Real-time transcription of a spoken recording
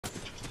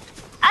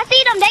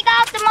see them. They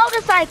got off the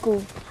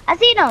motorcycle. I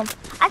see them.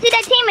 I see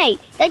their teammate.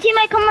 Their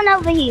teammate coming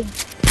over here.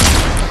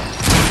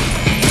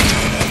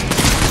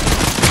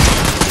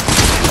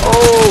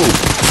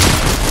 Oh!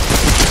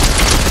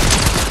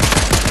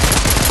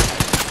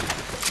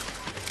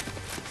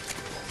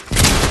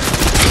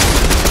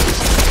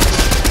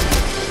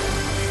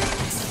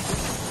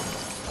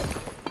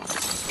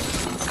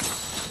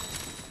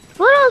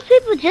 Where those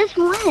people just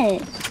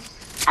went?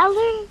 I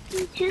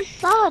literally just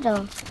saw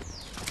them.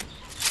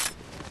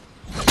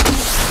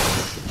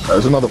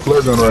 There's another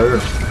flare gun right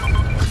here.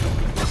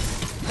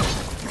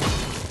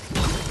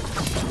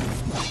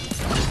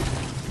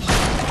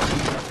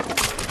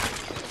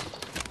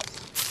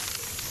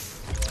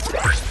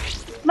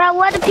 Bro,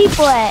 where the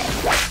people at?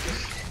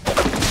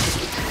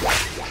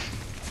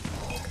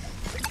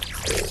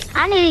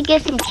 I need to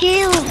get some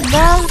kills,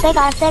 bro. They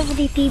got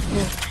 70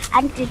 people.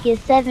 I need to get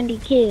 70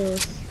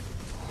 kills.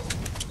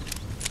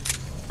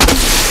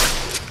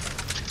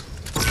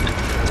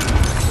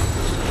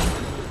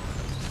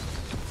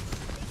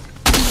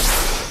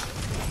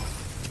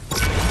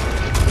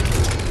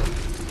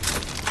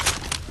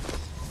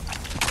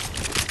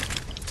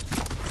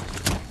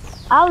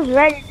 I was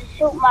ready to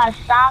shoot my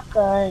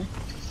shotgun.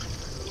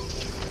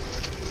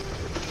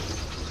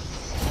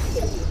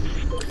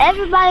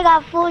 Everybody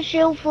got full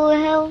shield, full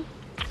health.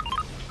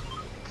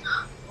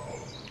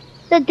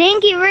 The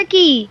Dinky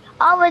Ricky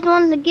always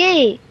wanted to get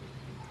it.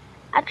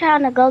 I'm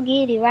trying to go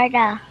get it right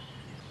now.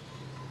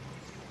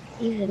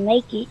 Even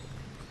make it.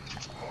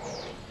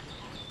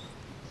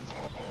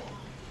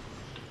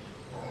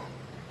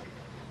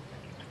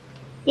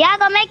 Y'all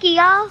gonna make it,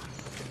 y'all.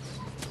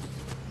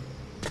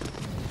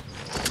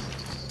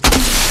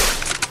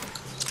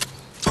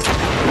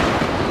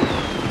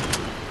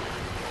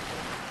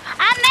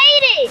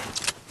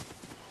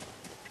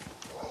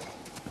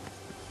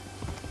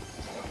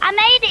 I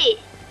made it!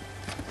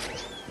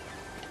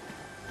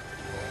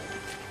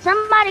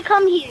 Somebody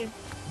come here.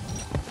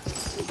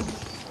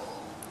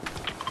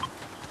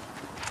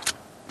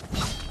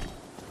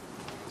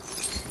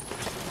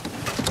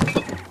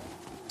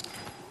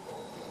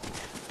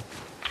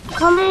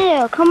 Come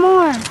here, come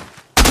on.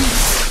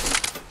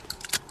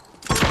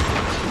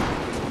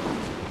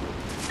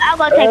 I'll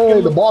go take the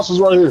loot. The boss is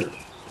right here.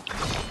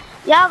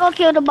 Y'all go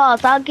kill the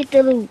boss, I'll get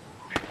the loot.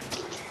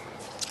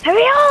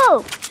 Hurry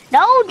up!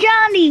 No,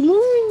 Johnny,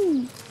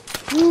 move!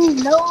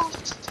 Move, no.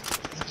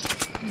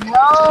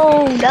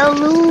 No, no,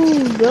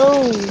 move,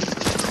 no.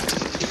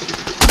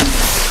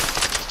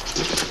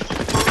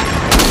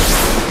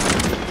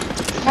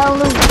 No,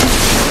 loot.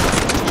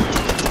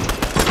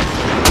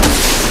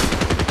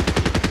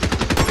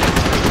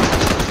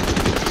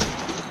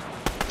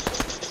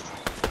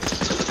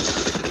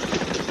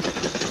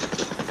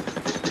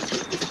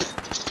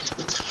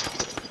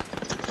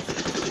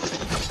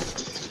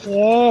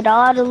 Yeah,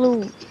 all the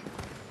loot.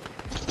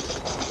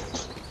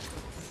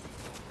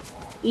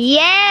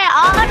 Yeah,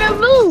 all the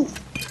loot.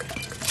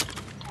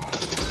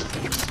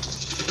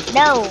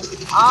 No,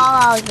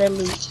 all the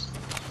loot.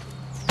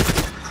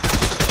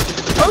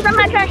 Oh,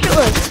 somebody trying to shoot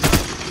us.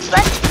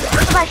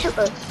 Somebody shoot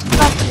us.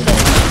 Somebody shoot us.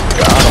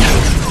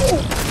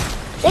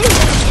 There you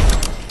go.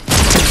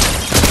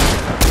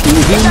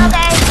 It's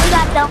okay, we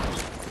got them.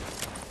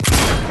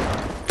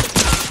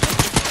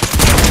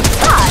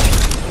 God.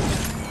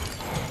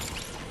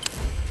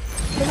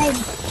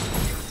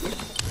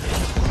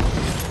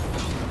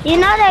 You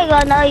know they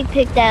gonna know you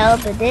picked that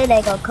up, and then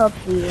they gonna come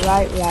for you,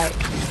 right?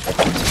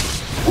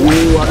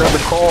 Ooh, I got the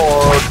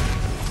card.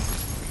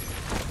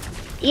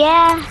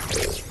 Yeah.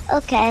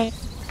 Okay.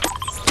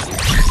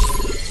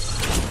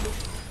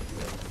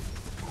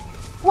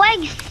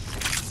 Wait.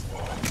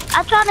 I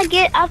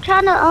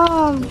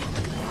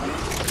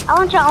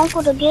want your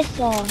uncle to get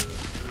some.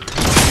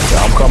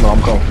 Yeah, I'm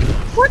coming.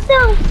 What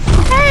the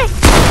heck?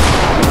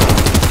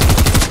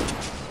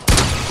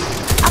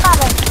 I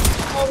gotta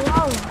stay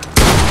low.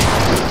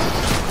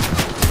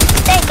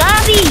 They got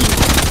me.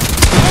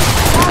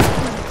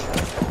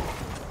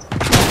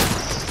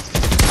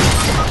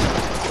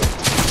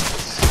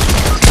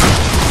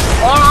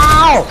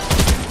 Oh!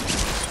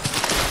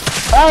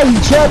 Oh, you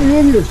trapped me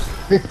in here.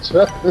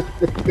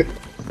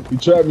 You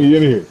trapped me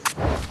in here.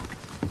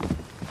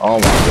 Oh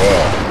my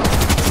god.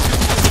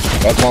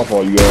 That's my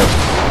fault, you guys.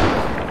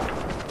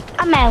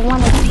 I'm at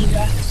 1 HP,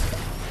 bro.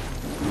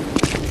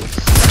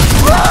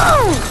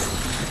 Whoa!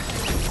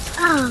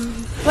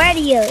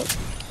 Radio.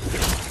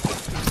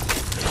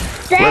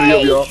 Ready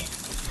up, y'all.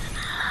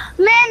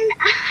 Man,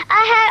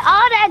 I had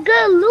all that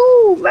good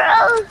loot, bro.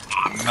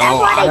 No,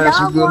 I had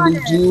some good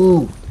loot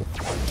too.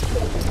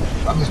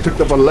 I just picked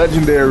up a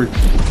legendary.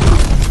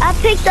 I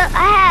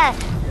had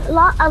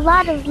a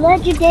lot of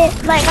legendary,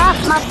 like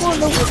my full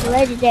loot was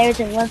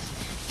legendaries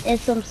and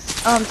some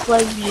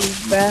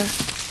slurpees, bro.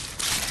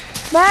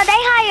 But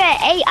they hire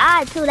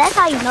AI too. That's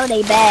how you know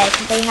they bad,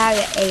 cause they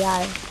hire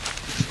AI.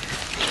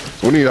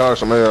 We need to hire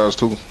some AIs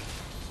too.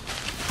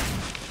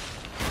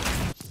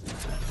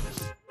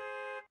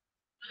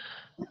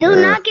 Do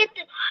not get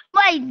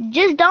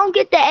just don't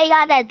get the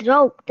AI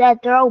that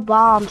throw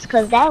bombs,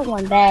 cause that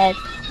one bad.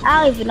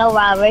 I don't even know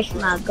why I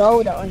wasted my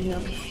gold on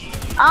him.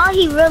 All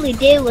he really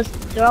did was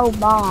throw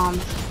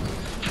bombs.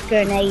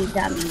 Grenades,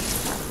 I mean.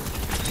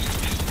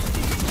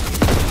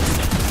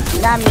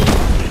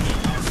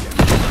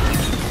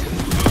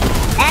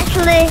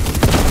 Actually,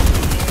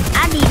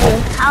 I need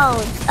to,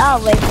 I'll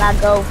waste my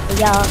gold for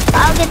y'all.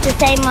 I'll get the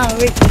same on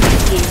Ricky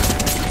as you.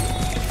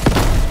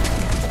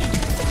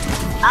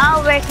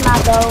 I'll waste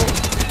my gold.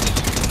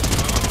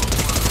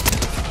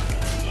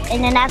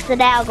 And then after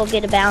that, I'll go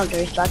get a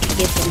boundary so I can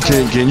get some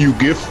gold.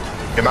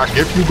 Can I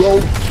gift you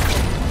gold?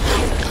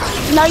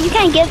 No, you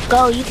can't gift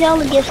gold. You can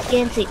only gift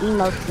skins to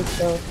emotes and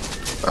stuff.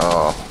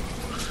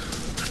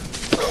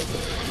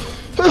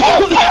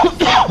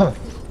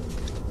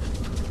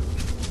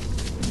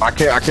 I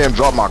can't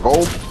drop my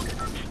gold?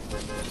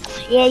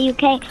 Yeah, you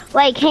can't.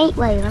 Wait,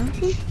 let me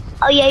see.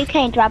 Oh yeah, you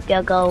can't drop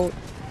your gold.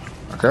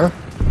 Okay.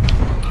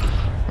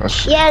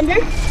 Yeah, and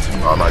this.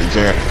 Oh no, you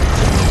can't.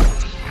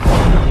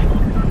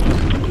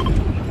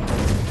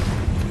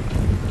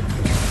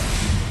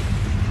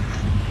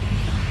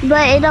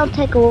 But it don't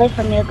take away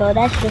from your gold.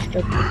 That's just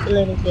a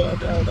little bit of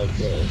gold it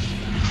gives.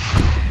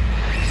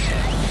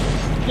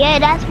 Yeah,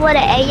 that's what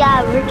an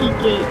AI Ricky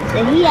gets,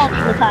 and he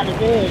actually kind of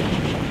good.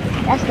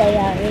 That's the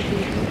AI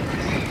Ricky.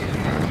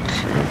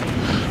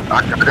 I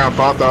got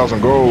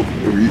 5,000 gold.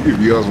 If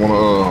you guys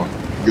wanna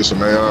get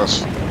some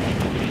AIs,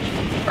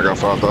 I got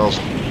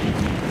 5,000.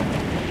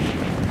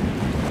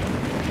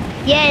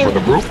 Yeah. For the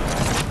group.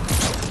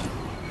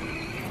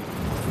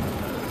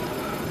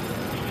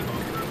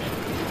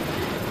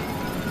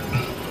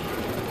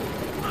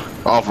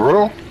 Oh, for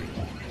real?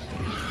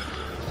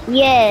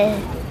 Yeah.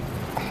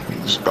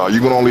 You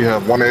gonna only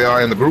have one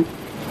AI in the group?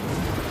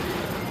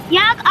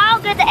 Yeah,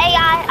 I'll get the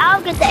AI.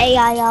 I'll get the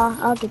AI, y'all.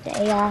 I'll get the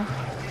AI.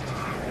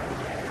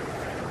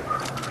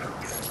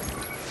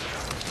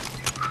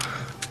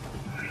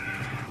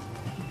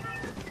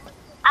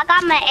 I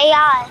got my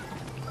AI.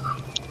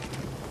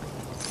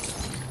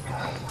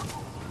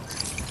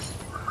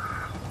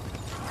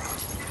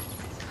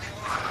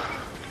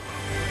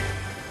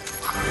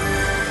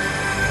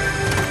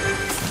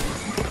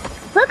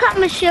 Look how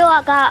much shield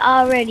I got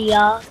already,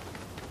 y'all.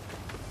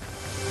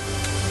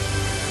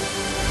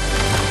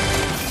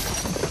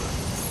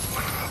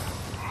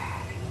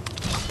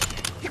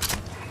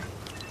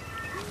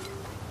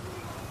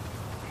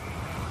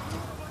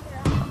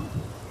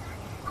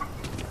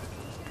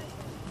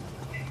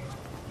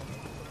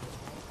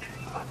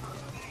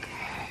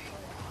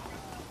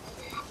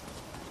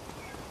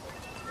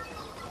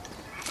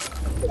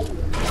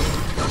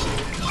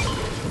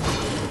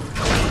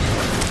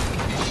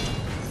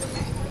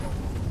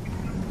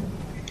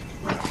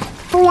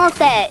 Who wants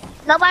that?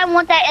 Nobody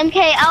want that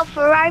MK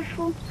Alpha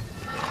rifle?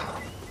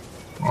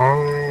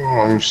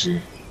 Let me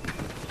see.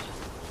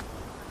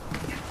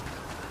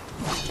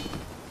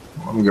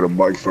 Let me get a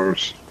bike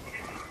first.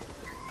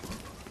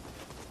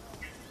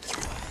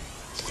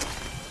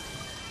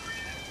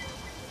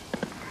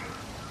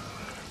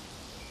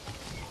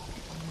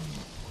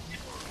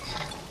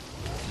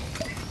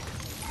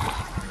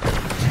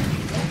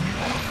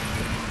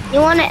 You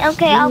want an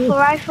MK Alpha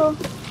rifle?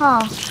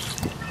 Huh.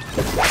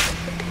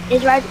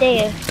 It's right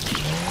there.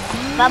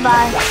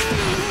 Bye-bye.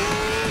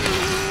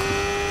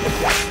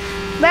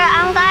 Bro,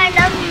 I don't got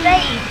enough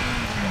space.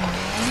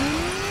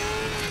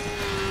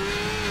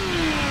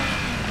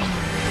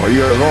 Where you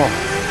guys going?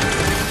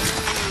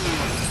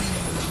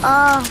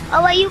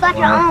 Oh wait, you got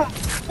your own.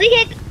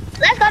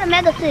 Let's go to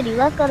Mega City.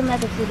 Let's go to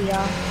Mega City,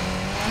 y'all.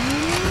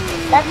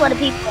 That's where the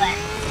people at.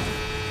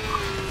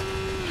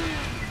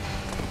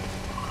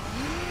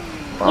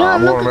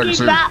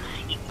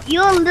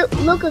 You and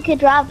Luca can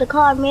drive the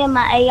car. Me and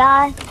my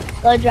AI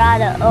go drive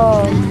the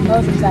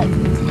motorcycle.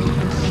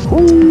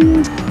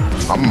 Ooh.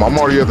 I'm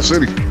already at the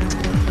city.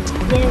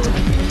 Yeah.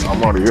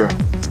 I'm already here.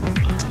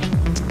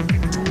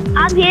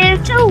 I'm here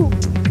too.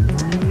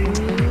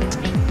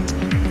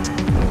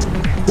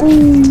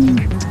 Ooh.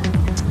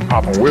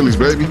 Popping wheelies,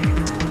 baby.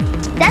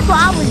 That's what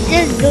I was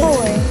just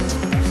doing.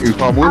 You was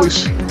popping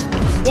wheelies?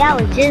 Yeah, I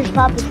was just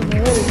popping some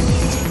wheelies.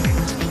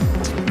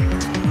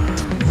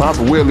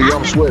 Popping wheelie,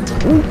 I'm sweating.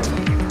 Ooh.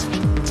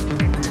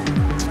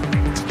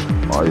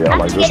 Oh yeah, I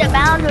like this. Get a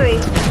boundary.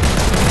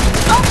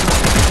 Oh,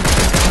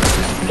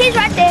 he's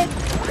right there.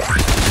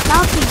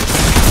 Bouncy.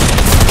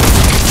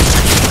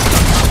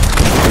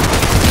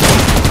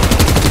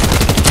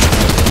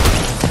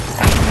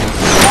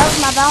 That was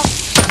my bounce.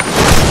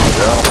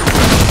 Yeah.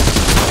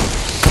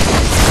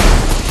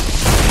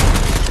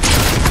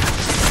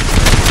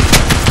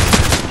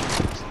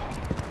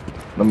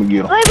 Let me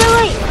get him. Wait,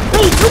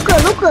 Luca,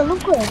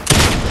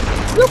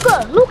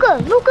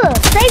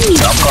 save me.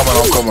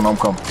 I'm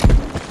coming.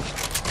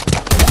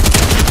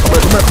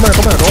 Come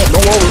here.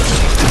 Don't worry.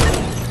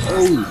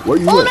 Oh, where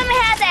you at? Oh, let me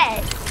have that.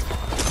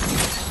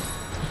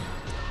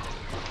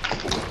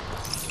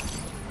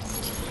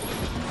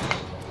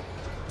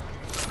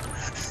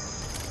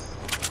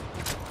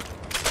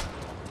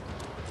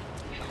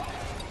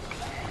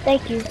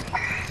 Thank you.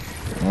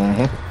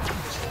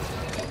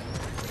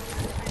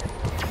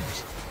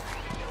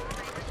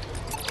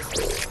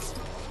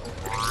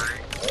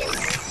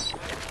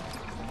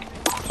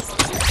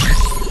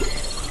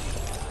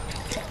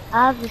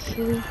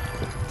 Obviously.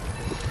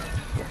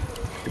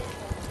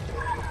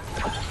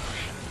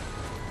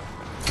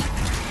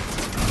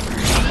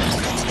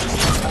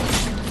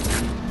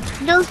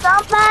 Do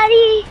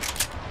somebody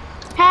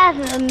have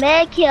a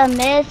med kit, a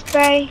med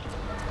spray?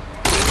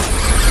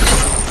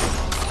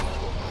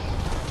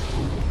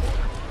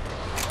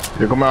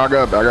 Yeah, come on,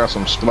 I got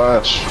some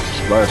splash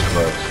crash.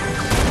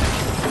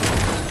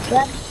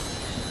 Yep.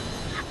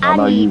 I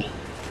know need. you.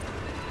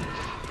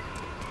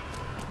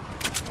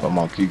 I'm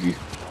on Kiki.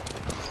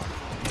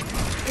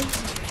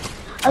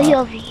 Oh, you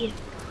over here.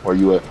 Where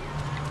you at?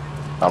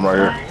 I'm right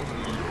here.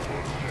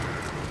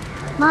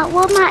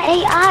 What my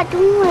AI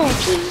doing?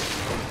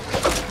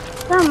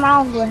 Something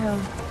wrong with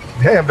him.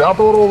 Damn, did I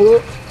throw it over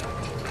there?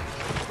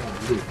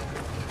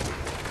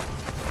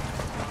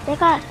 They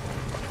got.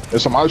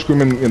 There's some ice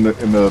cream in the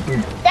thing.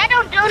 That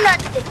don't do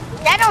nothing.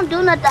 That don't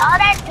do nothing. All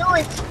that do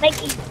is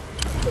make you.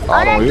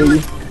 I don't hear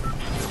you.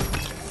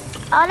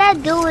 All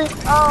that do is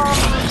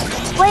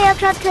wait, I'm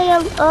trying to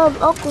tell you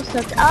Uncle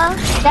something.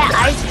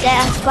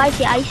 That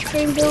spicy ice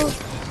cream dude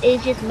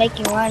is just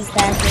making run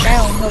faster. That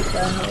don't help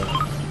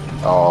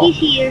that. Oh. He's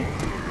here.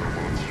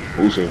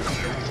 Who's here?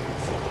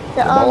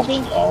 The boss?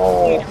 thing.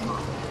 Oh. Yeah.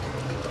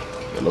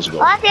 Yeah, let's go.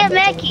 Oh, I said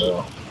Mackie.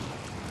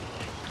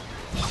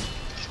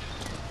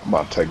 I'm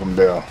about to take him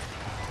down.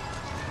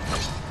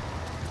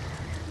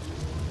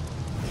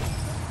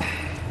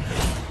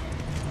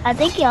 I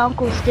think your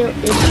uncle still is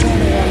shooting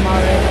them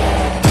already.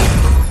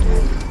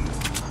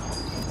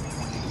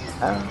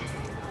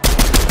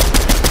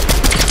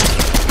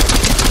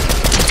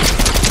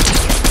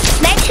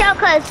 Make sure,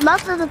 cause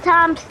most of the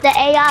times the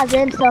AIs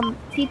and some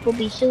people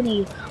be shooting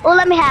you. Oh,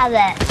 let me have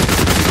that.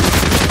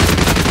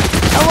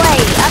 Oh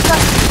wait, I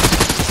thought.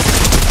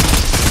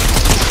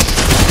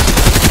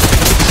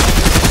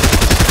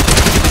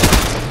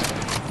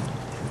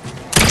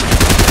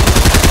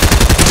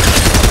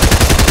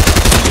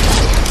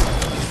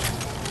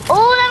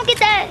 Oh, let me get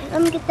that.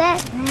 Let me get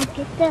that. Let me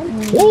get that.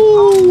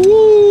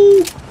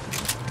 Woo!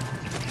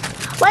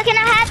 Wait, can I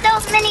have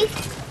those minis?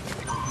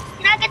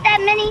 Can I get that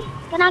mini?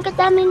 Can I get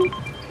that mini?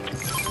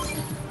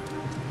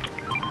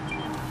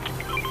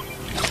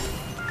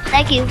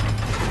 Thank you.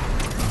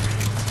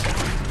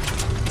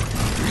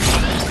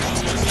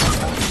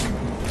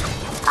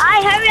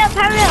 Alright, hurry up,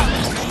 hurry up.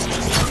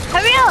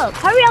 Hurry up,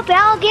 hurry up,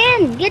 y'all,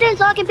 again. Get in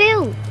so I can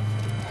build.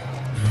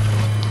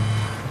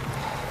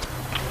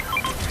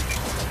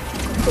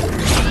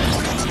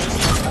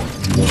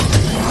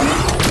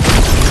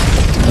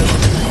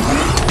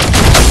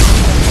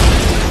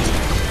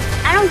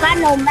 I don't got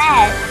no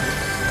mask.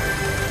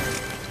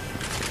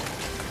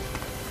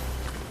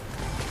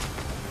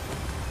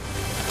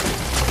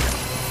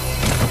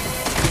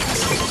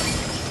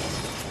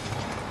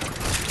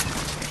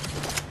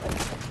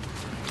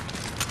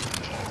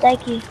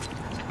 Thank you.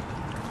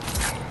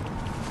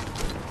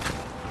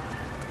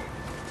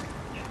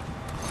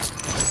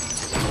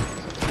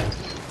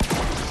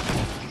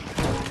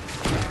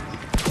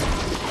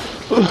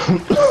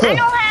 I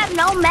don't have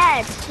no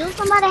mats. Do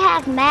somebody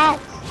have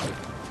mats?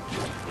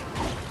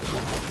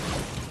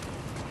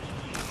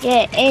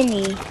 Yeah,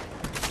 any.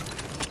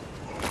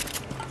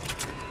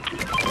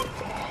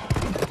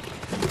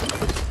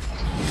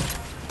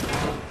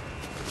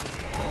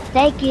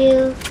 Thank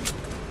you.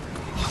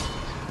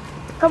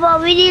 Come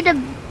on, we need to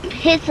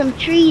hit some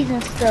trees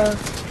and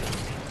stuff.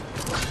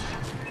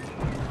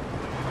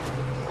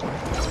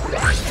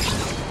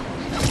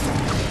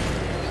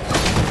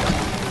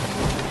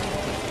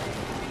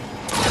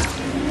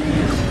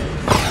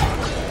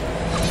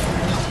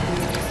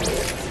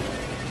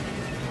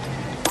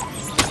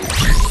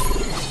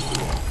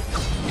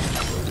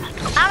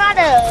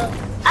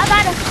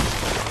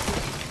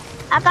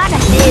 I gotta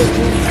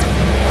hit.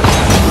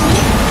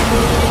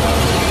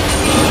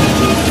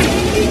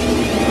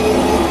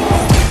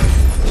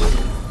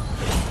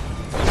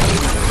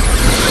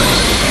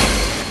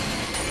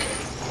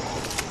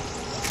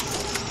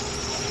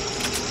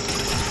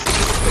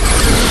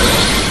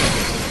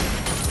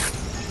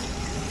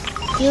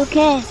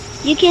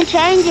 You can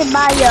change it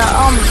by your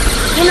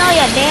you know,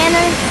 your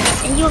banner,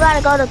 and you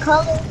gotta go to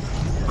color.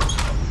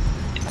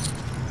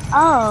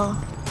 Oh.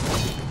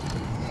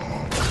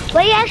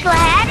 Well, you actually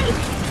had it?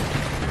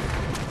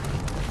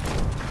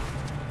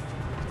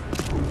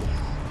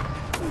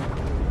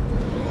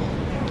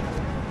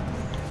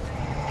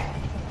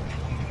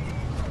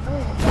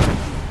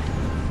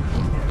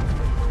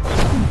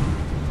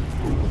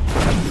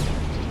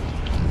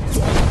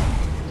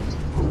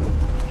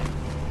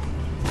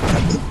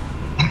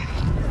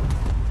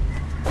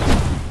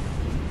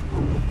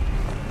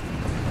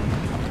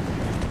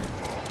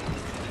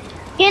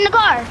 Get in the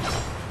car.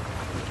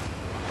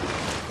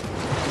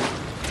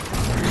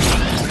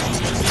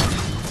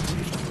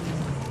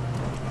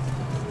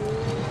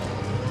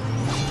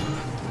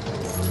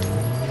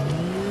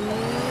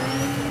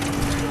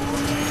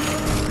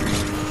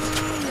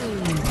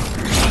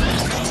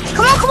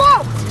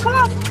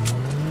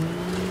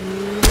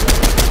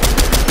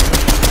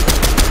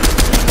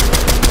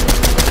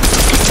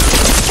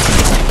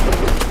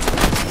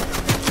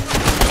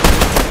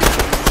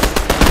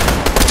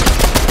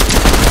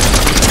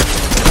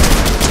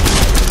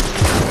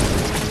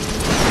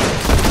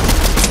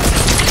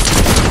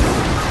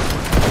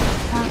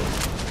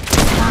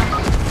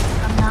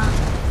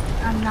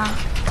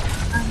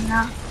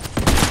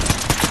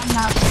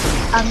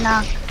 I'm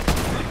not.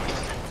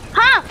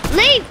 Huh?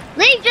 Leave!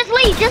 Leave! Just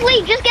leave! Just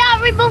leave! Just get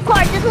out of reboot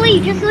card! Just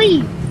leave! Just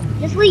leave!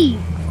 Just leave!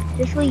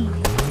 Just leave!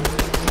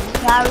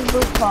 Get out of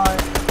reboot card.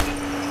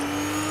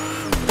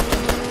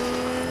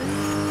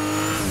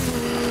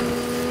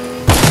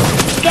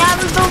 Get out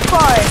of reboot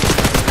card.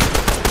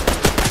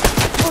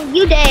 Oh,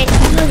 you dead.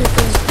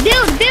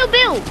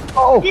 Build!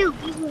 Oh. Build!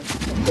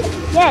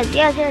 Yes,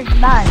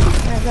 bye.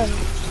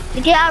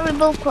 You get out of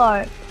reboot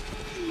card.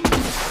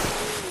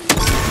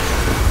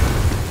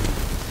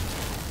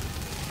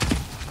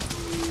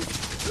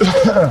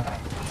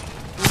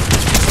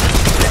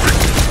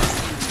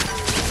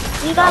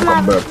 You got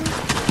my.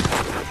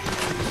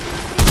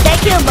 They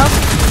killed both.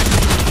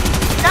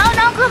 No,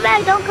 don't come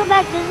back. Don't come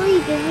back. Just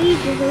leave.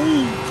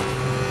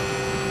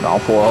 Now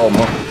for home,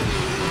 huh?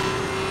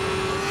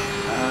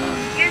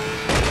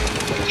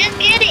 Just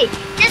get it.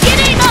 Just get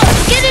it and go.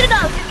 Just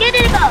get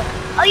it and go.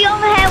 Oh, you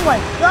only had one.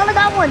 You only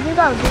got one. Just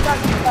go.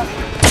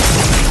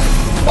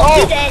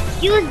 Oh.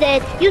 You was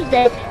dead. Oh,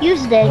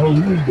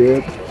 you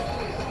dead.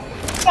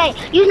 Hey,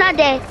 you're not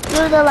dead.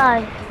 You're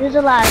alive.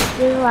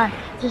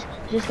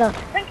 Just go.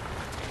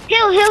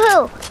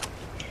 Heal.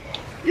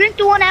 Drink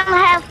the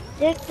 1.5.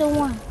 Drink the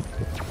one.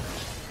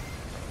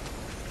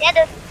 Yeah,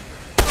 no,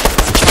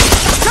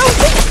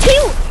 just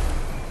heal.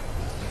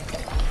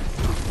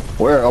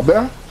 Where? Up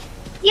there?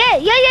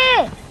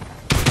 Yeah.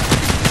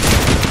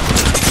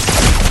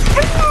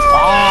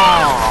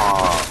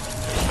 Ah!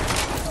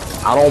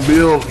 I don't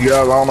build. You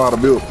guys, I don't know how to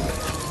build.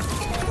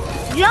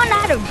 You don't know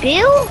how to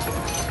build?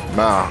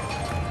 Nah.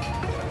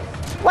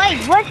 Wait,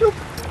 what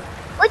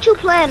you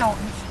plan on?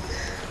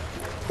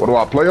 What do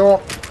I play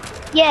on?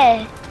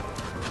 Yeah.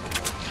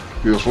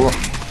 Guess what?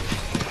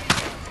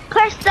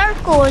 Press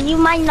circle and you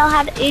might know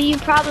how to, you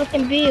probably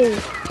can build.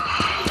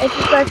 If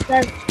you press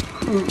circle.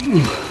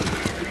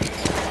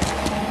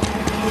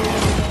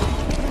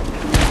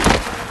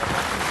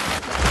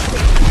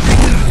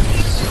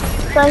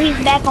 So he's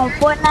back on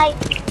Fortnite?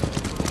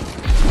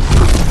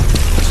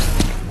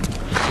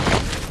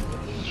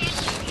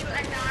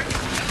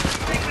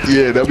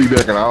 Yeah, they'll be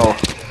back in an hour.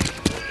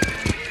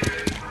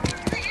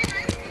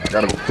 I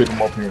gotta go pick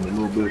them up here in a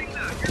little bit.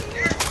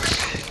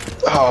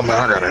 Oh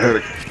man, I got a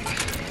headache.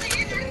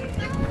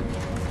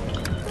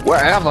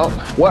 Whatever.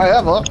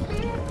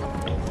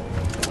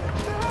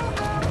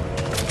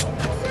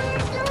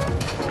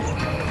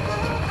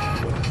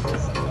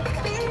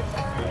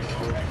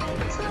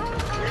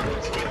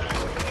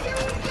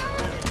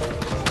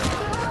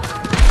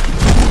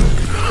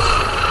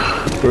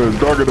 It's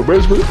dark in the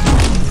basement.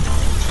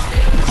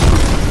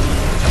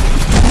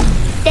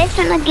 They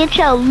finna get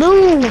your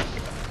loot.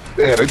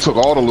 Yeah, they took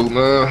all the loot,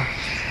 man.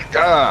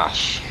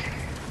 Gosh.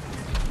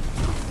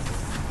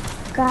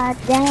 God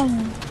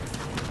dang.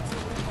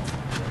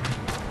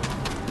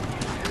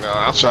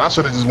 Nah, I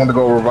should have just went to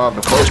go revive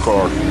the first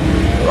card.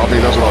 I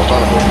think that's what I was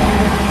trying to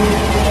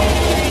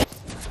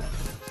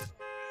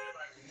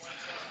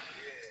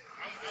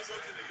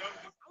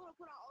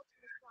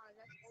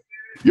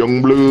do.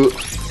 Young blood.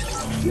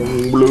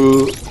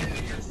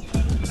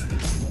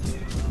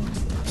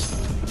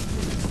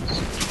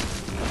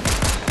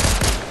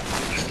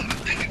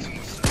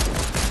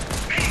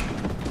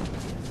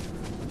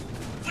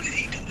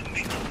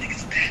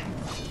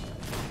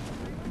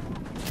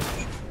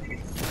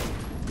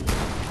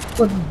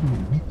 What are you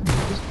doing?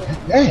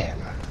 Damn.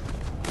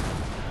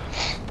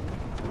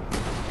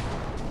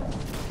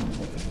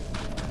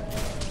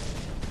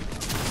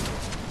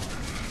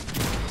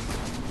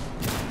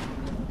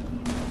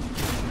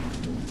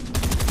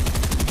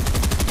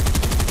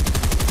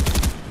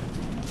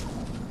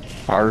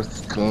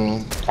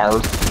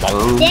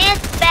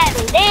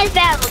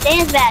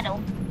 Dance battle.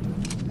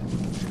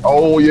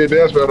 Oh yeah,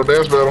 dance battle.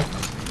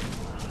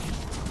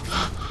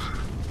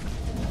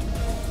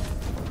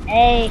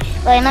 Hey,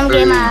 wait, let me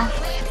get my.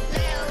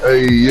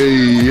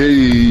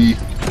 Hey.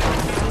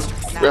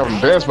 We having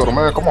a dance battle,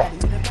 man. Come on.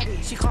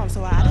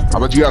 I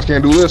bet you guys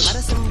can't do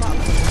this.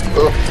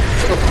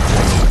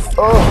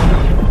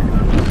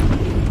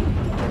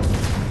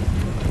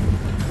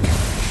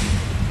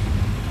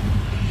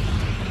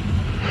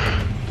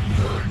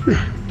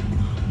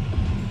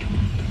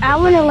 I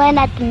want to land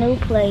at the new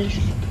place.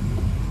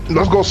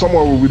 Let's go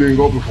somewhere where we didn't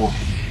go before.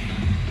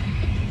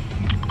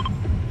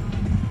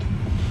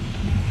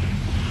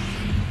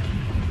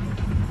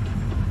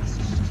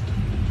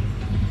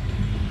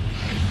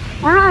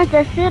 Ah, it's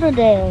a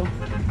Citadel.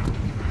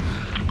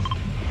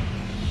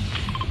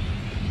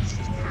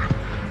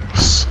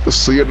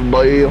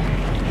 Citadel.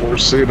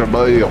 Where's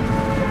Citadel?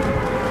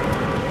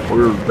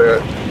 Where's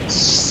that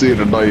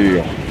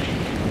Citadel?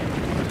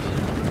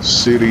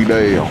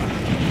 Citadel.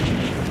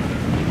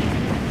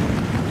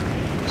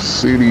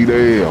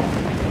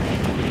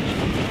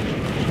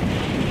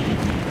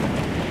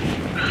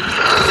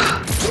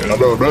 I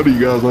know none of you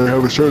guys ain't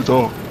having shirts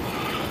on.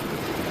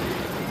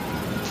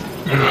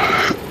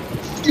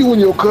 You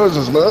and your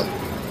cousins, man.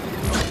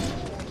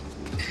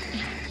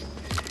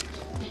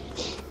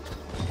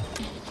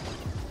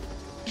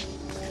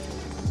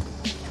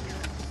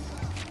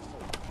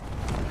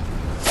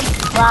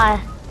 Why?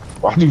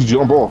 Why'd you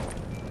jump off?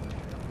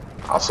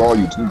 I saw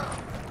you too.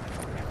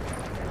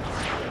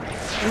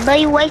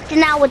 But you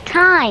wasting our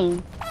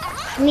time.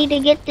 We need to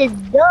get this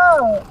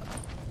done.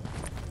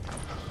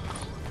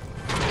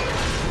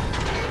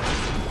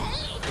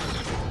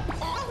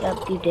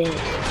 Yep, you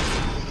did.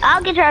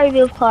 I'll get your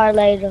review card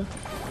later.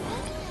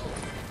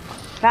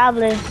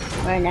 Probably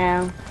right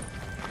now.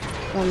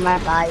 When I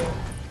buy it.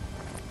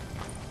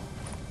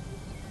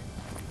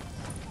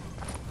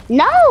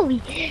 No!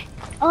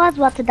 Oh, I was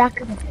about to die.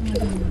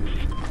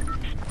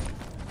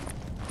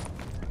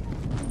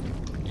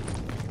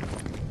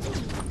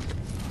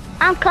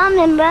 I'm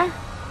coming, bruh.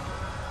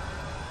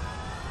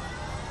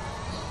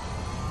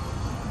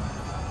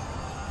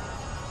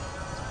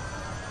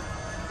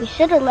 We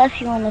should have left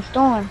you in the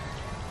storm.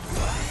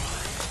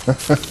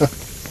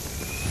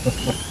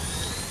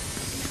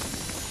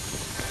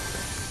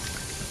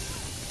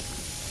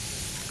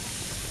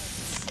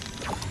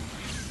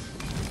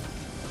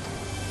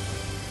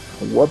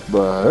 What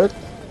the heck?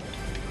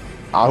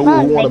 Who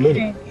want a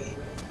minute?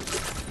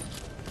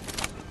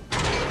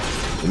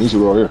 Tanisha,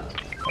 go here.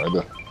 Right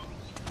there.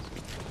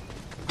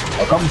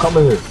 Oh, come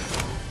in here.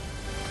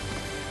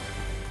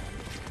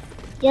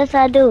 Yes,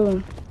 I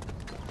do.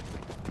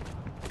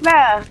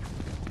 Bruh.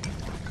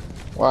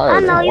 Why? I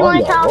know you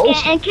ain't talking.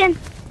 Roasting?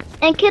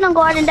 In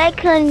kindergarten, they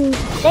couldn't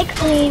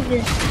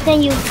even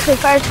send you to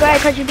first grade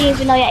because you didn't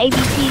even know your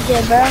ABCs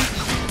yet, bruh.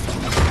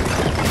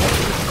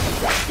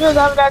 You was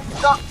over there.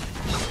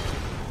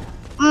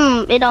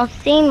 It don't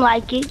seem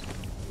like it.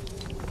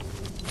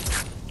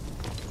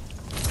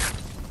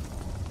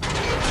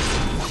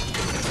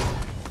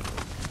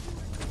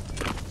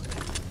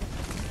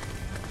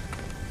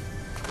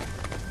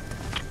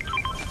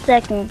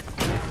 Second.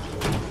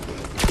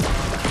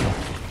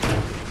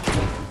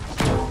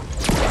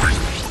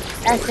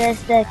 I said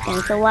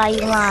second, so why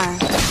you lying?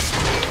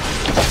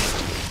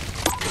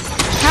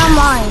 How am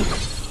I?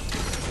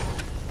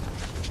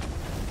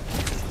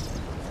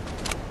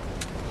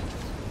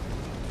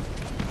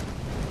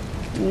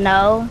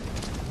 No.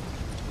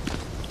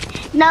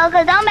 No,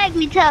 cause don't make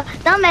me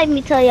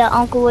tell your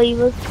uncle what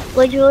you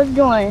was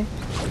doing.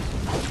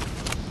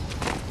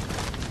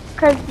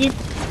 Cause you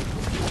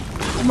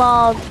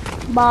ball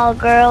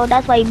girl,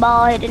 that's why you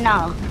bald headed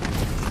now.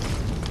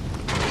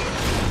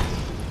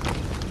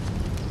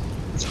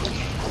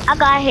 I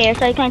got hair,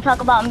 so you can't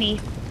talk about me.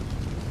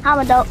 I'm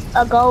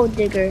a gold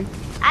digger.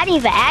 I didn't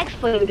even ask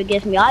for you to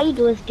gift me. All you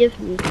do is gift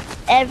me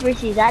every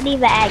season. I didn't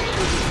even ask you.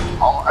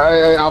 Oh,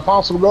 hey, I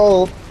found some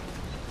gold.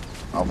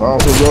 I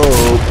found some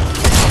gold.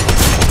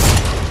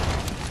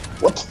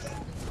 What?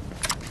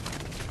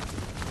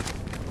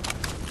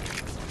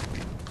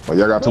 Oh,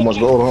 y'all got too much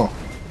gold, huh?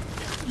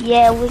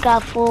 Yeah, we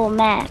got full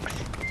max.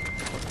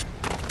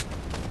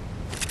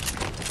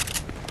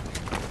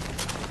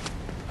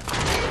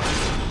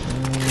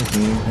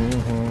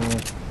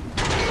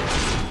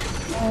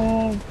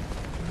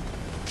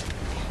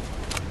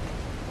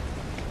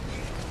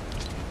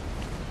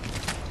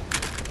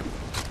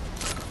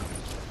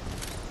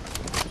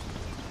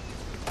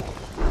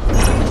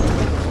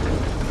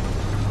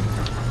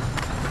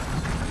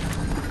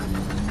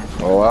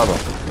 Oh, I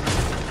don't.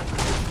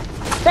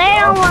 They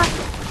don't want,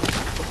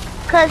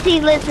 cause he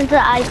listened to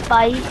Ice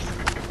Spice.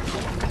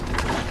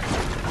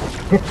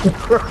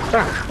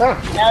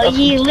 No,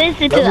 he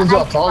listened to Ice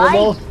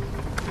Spice.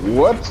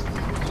 What?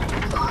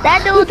 That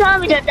dude told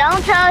me to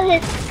don't tell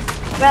his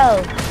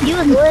bro. You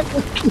was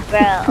listening,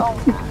 bro. Oh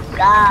my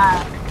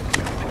god.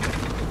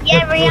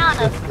 Yeah,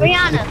 Rihanna.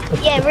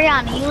 Yeah,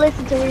 Rihanna. You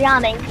listen to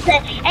Rihanna. And you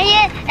said,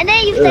 and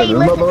then you say you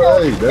listen to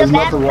there's the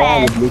Battle nothing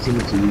wrong Pass. with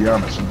listening to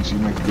Rihanna. She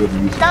makes good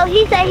music. So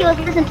he said he was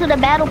listening to the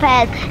Battle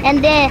Pass,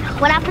 and then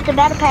when I put the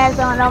Battle Pass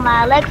on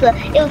my Alexa,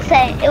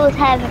 it was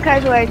having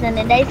curse words in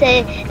it. They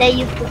said they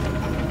used to.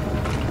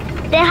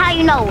 Then how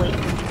you know it?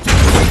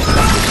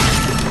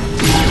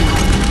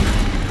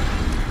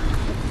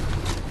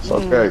 It's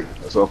okay.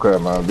 It's okay,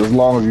 man. As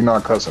long as you're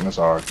not cussing, it's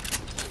alright.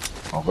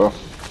 Okay.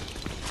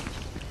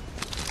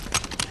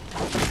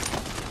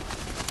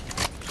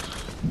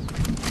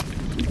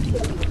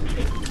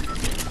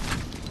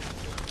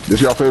 This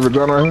your favorite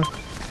gun right here?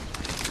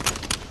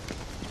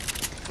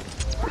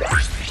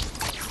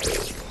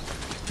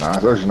 Nah,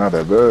 it's actually not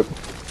that bad.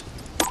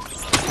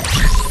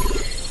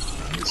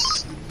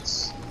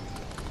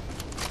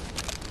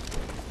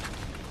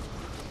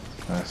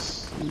 Let's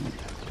see.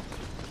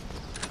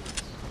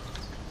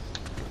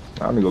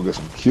 I need to go get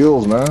some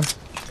kills, man.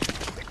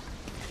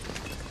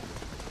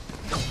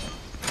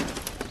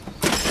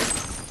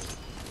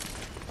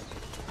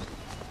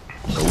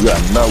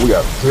 We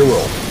got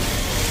 0.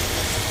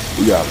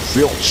 We got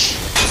zilch.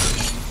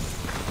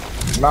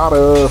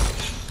 Nada.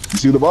 You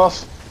see the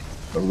boss?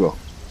 Let's go.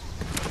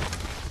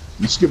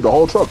 You skipped the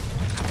whole truck.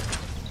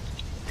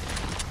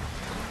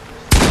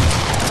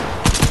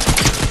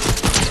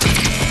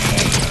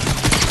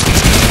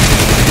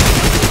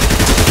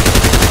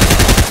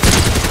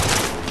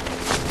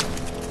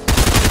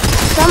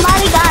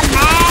 Somebody got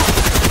mad.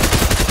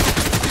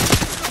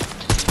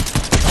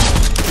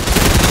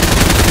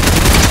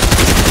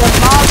 The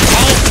boss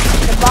ain't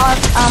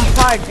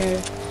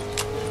partner.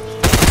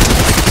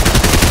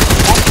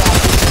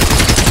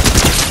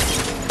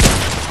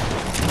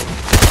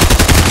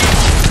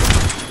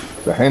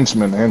 The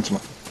henchman,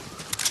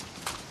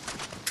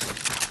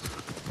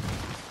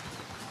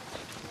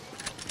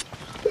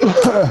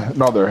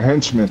 No, they're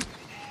henchmen.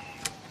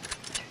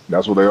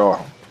 That's what they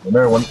are. And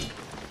then when,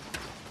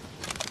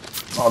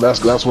 oh,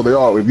 that's what they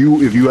are. If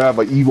you have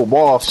an evil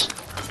boss,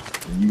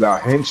 you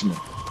got henchmen,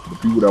 the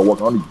people that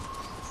work under you.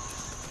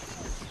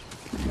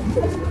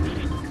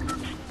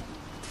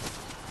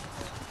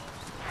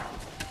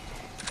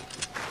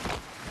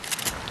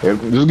 Hey,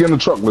 just get in the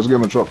truck. Let's get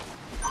in the truck.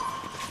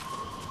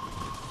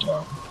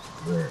 Oh,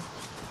 man.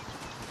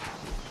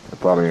 There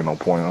probably ain't no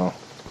point, huh?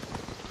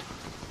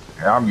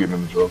 Yeah, I'm getting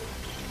in the truck.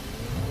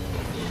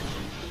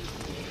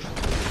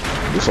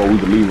 Just so we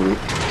can leave with it.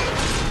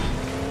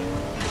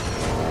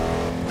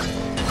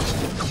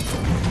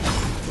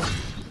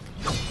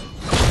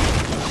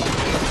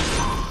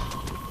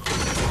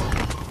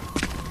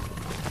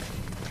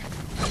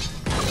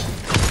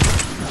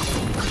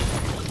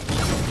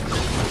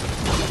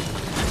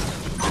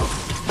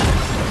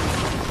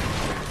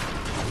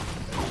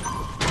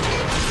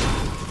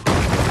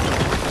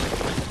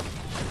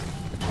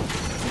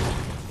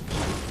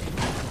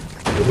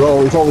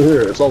 No, it's over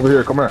here. It's over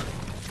here. Come here.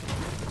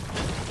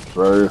 It's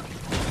right here.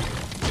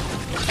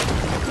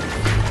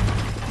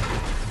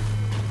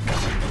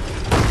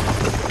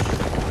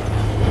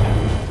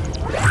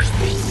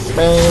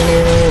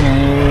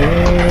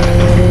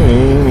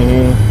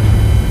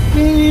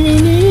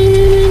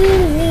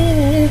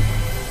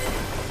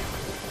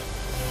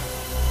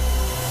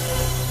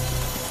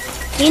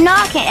 You know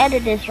I can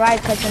edit this right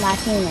because of my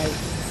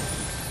teammates.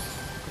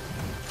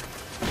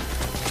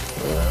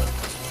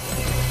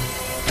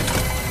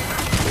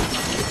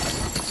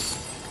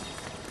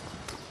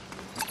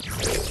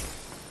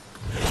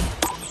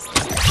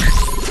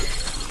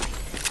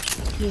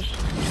 You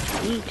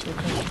should eat to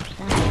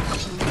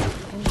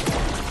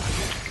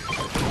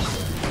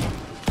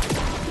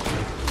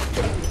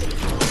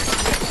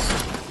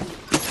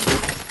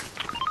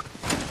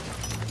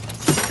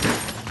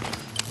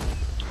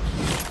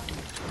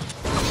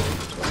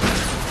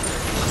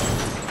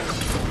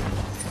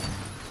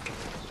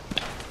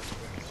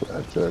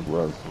Check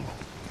right.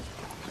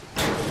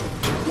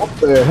 What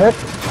the heck?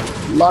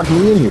 Lock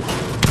me in here.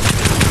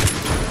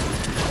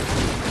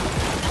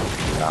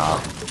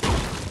 Nah.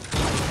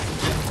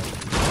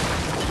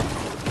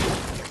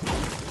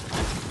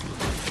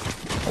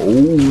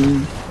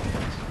 Oh.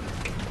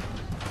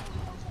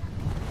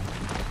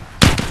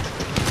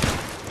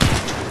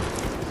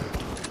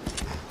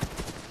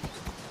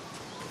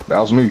 That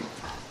was me.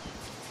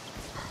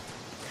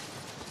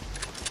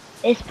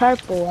 It's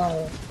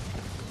purple.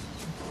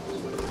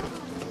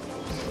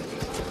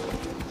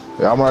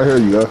 Yeah, I'm right here,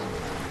 you guys.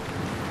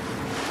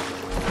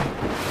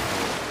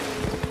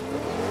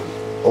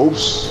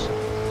 Oops.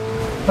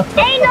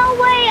 Ain't no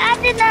way. I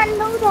did not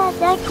know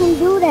that can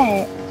do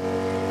that.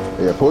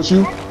 Yeah, push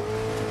you.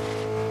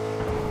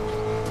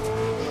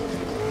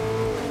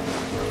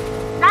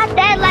 Not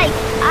that, like,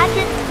 I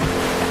just...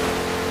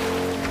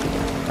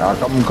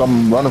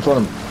 Come, run in front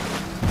of me.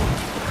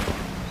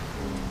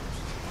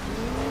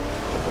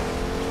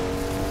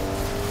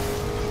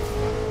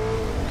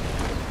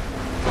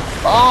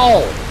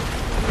 Oh!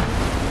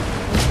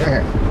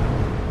 Man.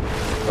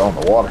 Fell in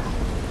the water.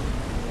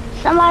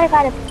 Somebody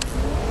gotta...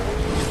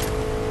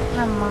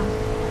 Come on.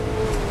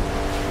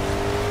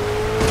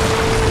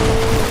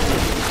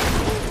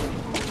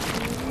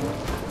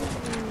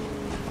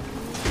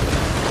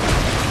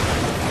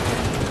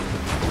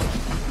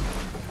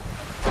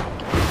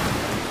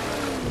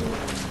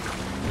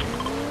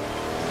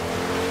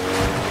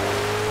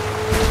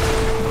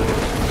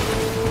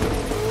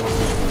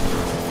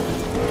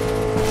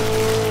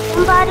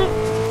 Somebody?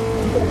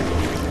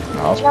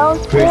 No,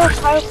 it's still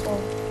purple.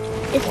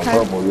 It's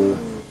purple. Yeah.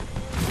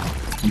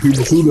 You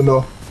people shooting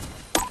though.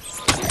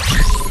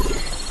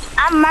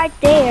 I'm right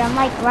there. I'm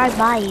like right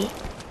by it.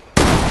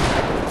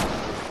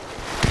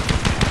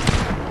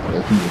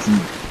 Yeah, people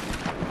shooting.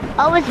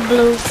 Oh, it's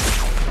blue.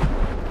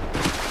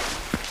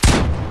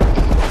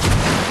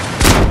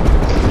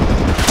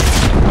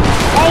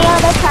 Hey, yo,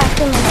 they trying to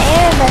shoot in the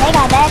air, but they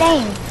got bad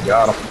aim.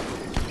 Got him.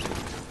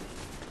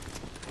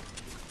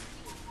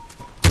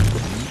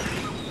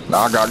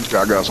 Nah, I got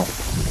some.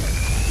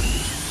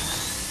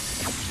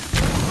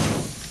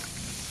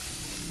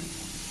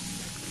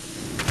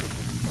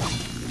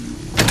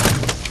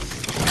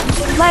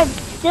 But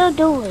still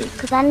do it,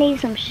 cause I need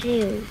some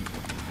shields.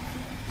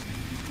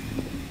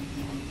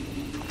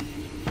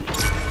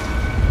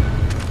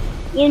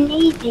 You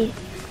need it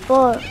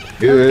for.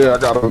 Yeah, I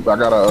got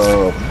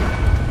a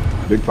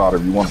big pot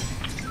if you want it.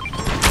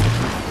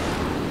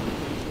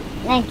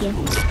 Thank you.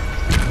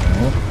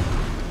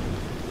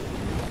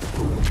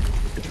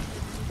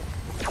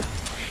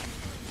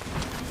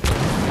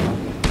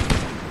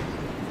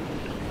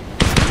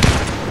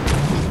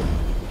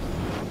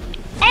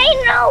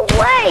 Ain't no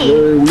way!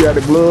 Hey, we got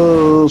the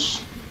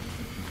gloves.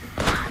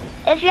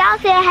 If y'all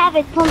say I have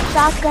a pump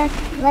shotgun,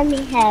 let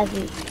me have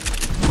it.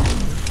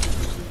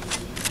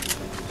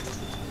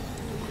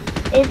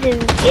 Is it?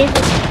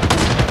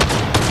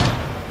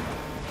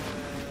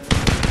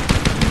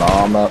 No,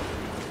 I'm not.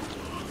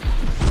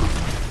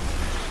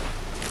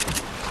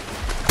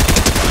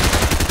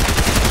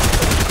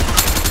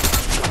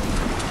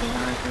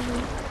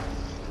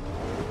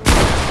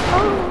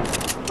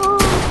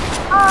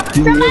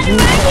 Somebody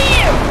right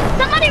here!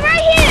 Somebody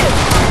right here!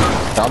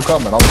 I'm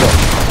coming. I'm coming.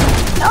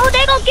 Oh,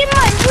 they gonna get my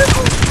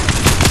rifle.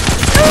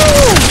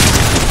 Ooh!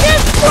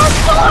 This plus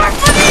 4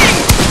 for this!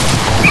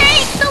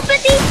 Dang, stupid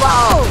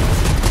default!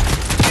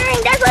 Dang,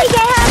 that's why you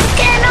can't have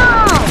skin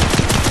on!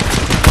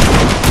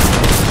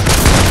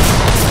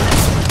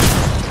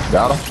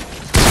 Got him.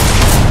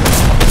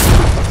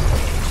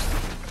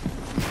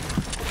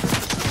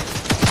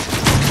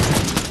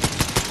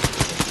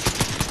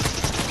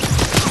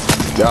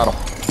 Got him.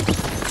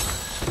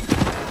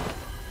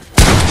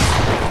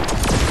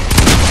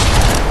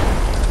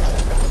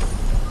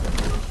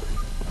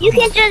 You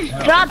can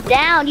just drop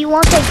down. You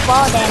won't take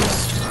fall damage.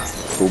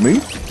 Who, me?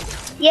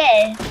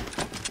 Yeah.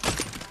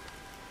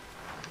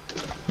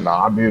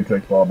 Nah, I did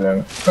take fall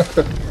damage.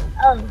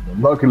 Oh.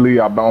 Luckily,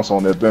 I bounced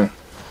on that thing.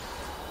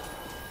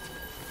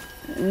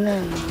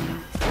 No.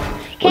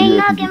 Can you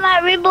not get my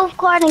reboot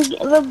card and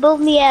reboot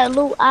me at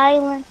Loot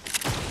Island?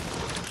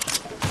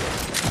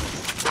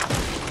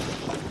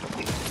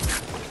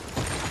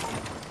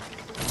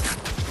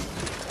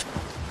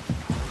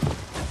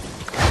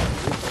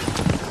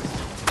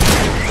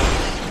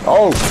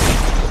 Oh!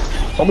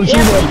 Somebody shoot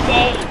him!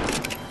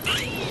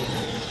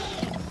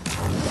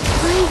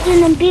 Why you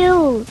gonna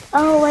build?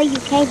 Oh, wait, you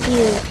can't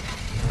build.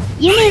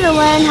 You need to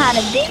learn how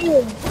to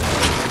build.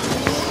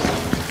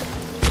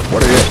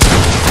 What are you?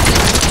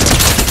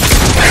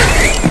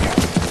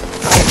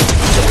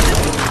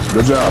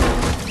 Good job.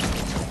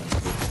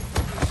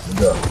 Good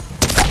job.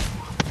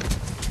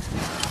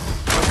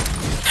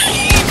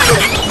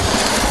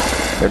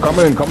 Hey, come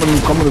in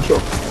the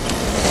truck.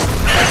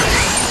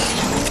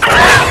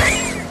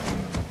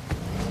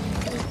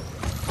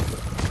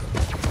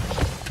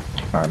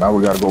 Alright, now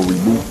we gotta go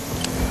reboot.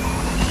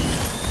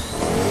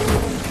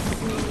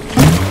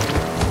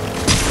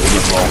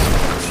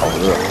 Over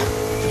there.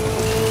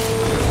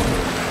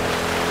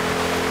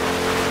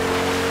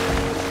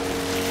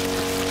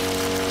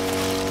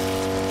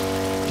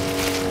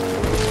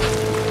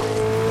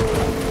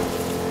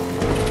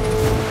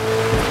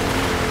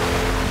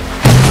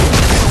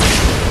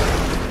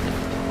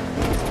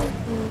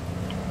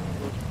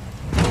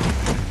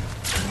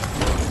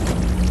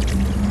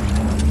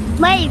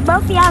 Wait,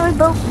 both of y'all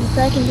reboot me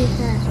so I can do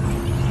that.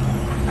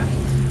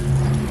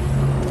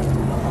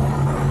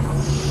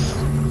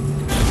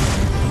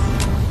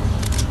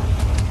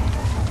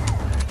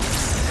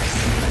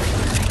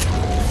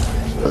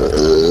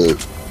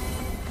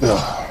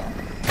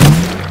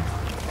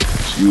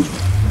 Excuse me.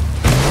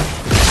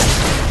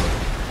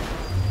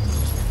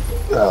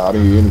 I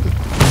didn't hear anything.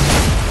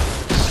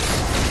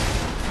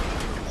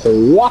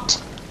 What?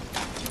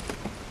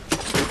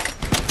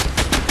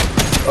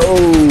 Oh,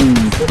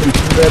 somebody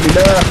shoot at me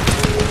now.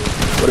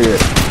 What are you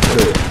at?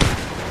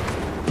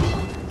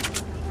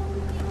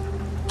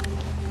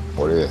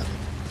 What are you at?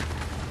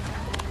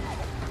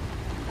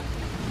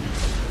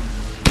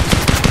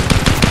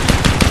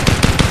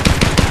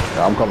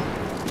 Yeah, I'm coming.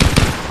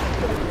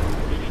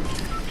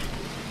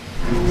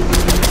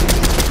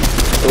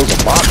 There was a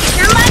bot.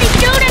 Somebody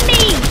shooting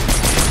me!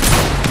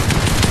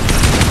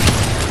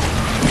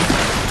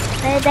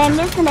 They're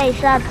missing their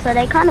shots, so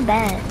they kind of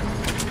bad.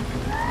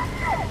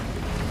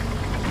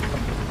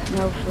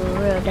 No, for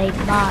real, they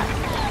bought.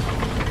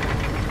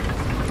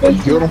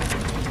 You killed him?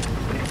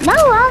 No, I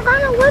don't got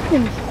no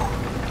weapons.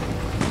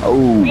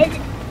 Oh.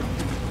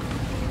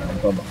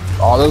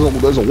 Oh,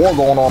 there's a war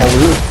going on over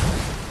here.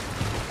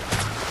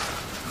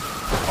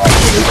 Oh,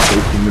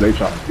 they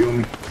trying to kill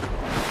me.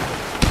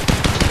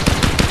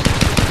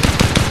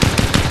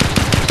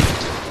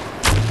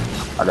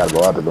 I gotta go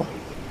after them.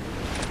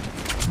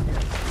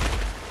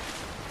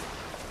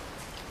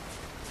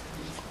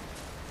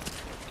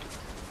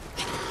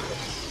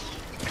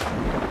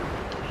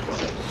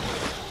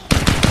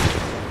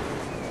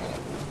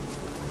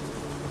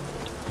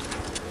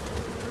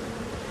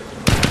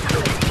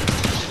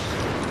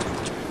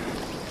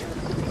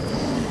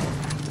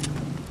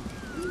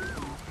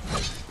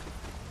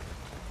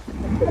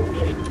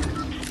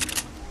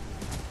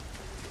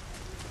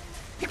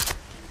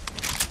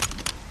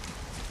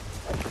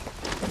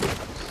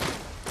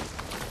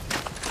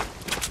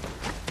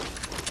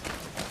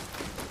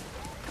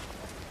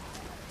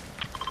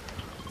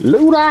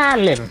 Loot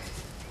Island.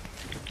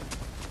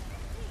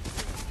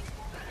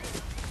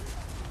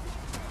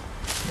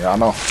 Yeah, I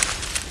know.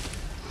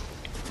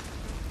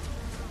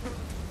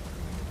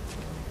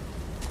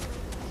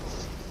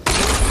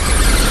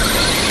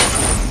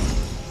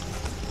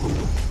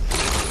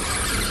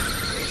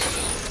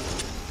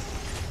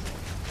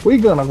 We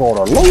gonna go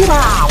to Loot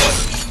Island.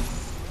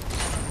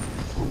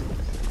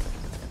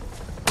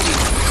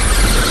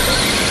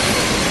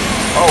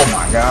 Oh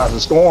my God, it's a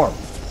storm.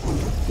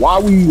 Why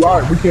we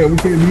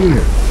can't be in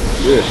here?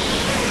 Yeah.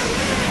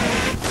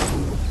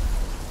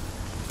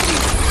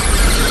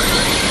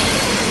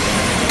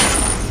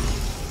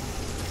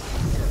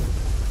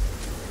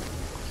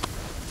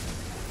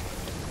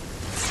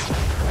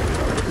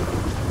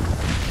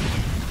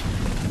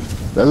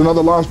 There's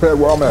another launch pad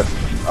where I'm at.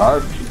 All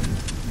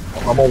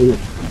right. I'm over here.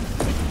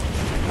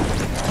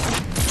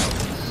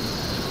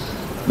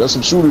 There's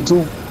some shooting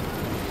too.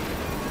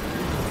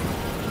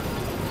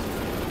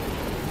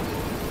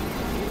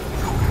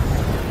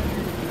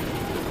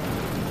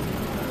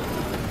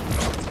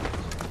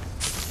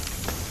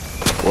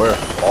 Where?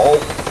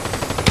 Oh.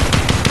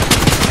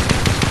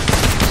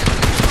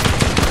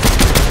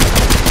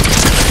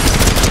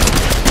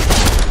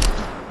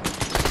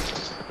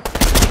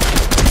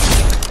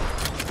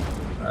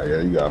 Ah,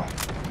 yeah, you got him.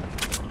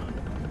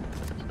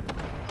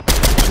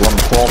 One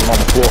falling on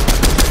the floor.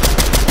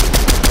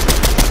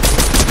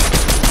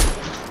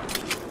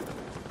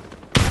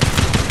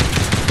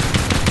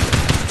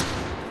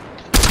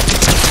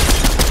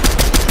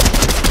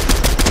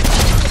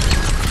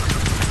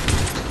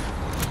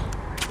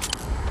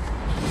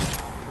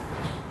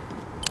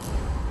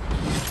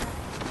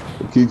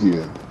 Kiki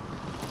in.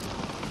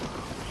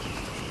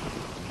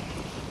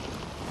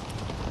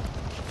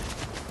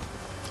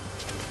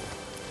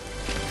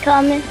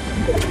 Coming.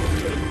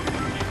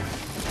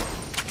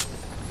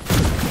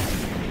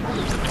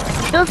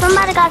 So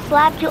somebody got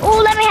slapped you.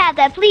 Oh, let me have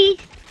that, please.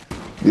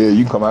 Yeah,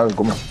 you can come out and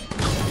come in.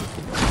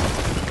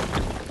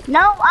 No,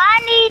 I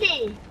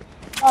need it.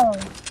 Oh.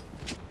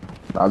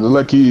 Nah, just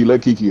let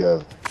Kiki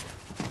have it.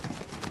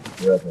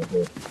 Yeah,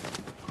 okay.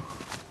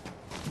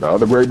 The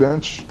other great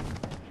bench.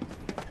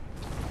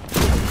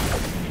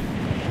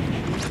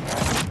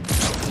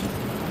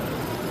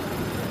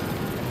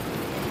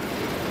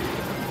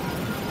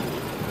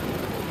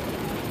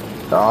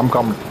 Nah, I'm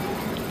coming.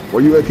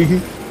 Where you at,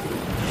 Kiki?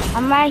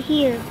 I'm right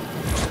here.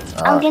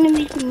 I'm Right. gonna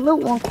make some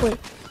loot one quick.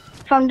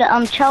 From the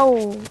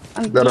Cho.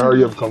 You better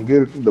hurry up and come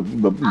get it.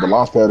 The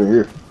launch pad in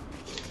here.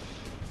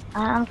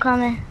 I'm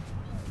coming.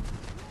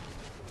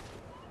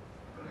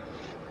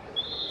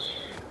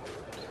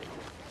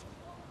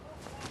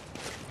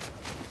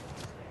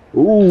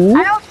 Ooh.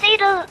 I don't see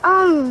the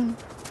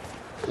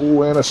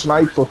Ooh, and a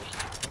sniper.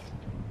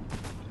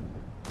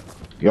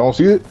 You don't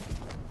see it?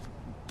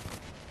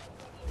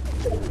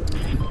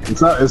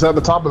 It's at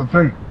the top of the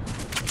thing.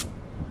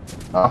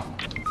 Huh?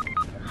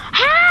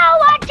 How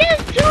I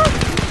just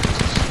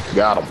jumped.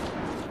 Got him.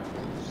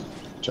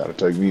 Try to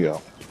take me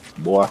out,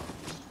 boy.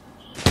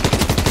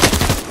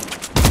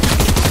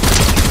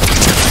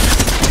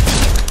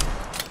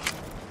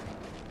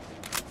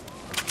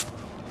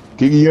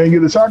 Kiki, you ain't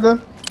get the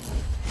shotgun?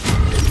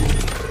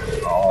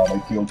 Oh,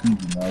 they killed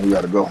Kiki, man. We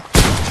gotta go.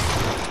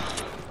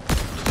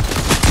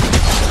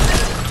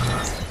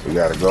 We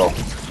gotta go.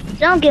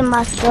 Don't get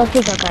my stuff.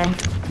 It's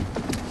okay.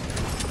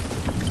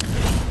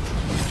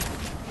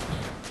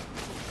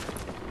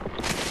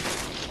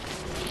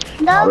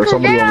 No, Oh, there's because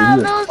somebody then over I'll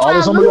here. lose Oh, my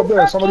there's somebody loot up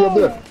there. Somebody up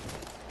there. again.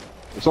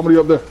 There's somebody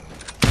up there.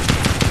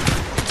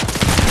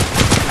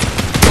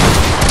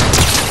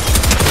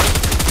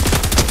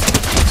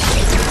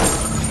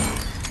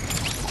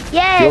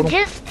 Yeah, Kill him.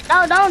 just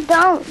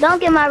don't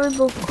get my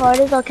reboot card.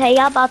 It's okay.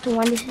 Y'all about to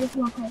win this. It's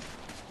okay.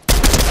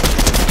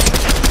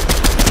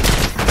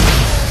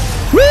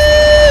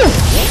 Woo!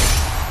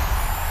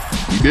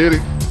 You did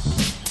it.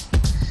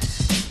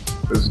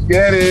 Let's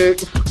get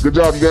it. Good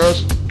job, you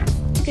guys.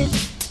 Okay.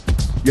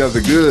 You guys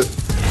are good.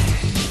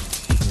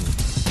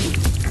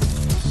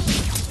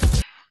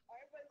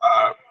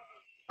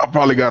 I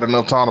probably got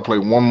enough time to play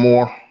one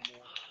more.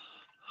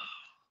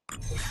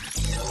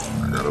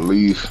 I gotta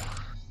leave.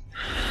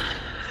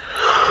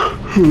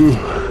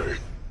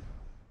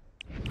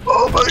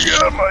 Oh my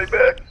God, my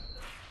back.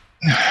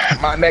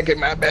 My neck and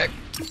my back.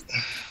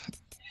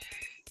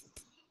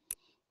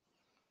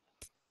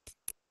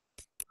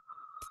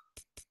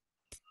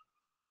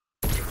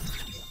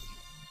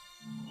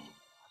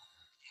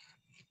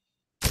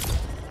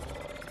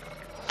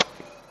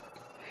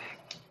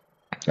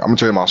 I'm gonna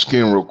tell you my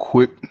skin real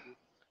quick.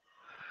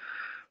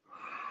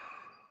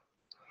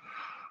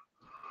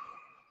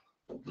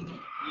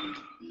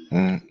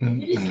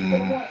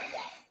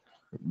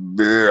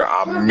 There,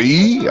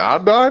 me? I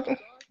died?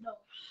 No.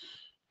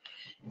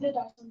 You did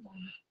die sometime.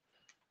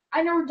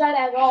 I never died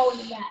at all in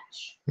the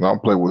match. I'll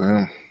play with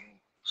him.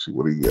 See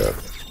what he got.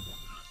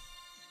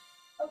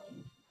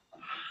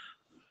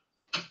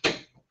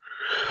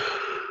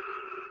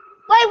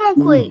 Wait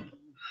one quick.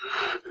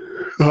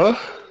 Huh?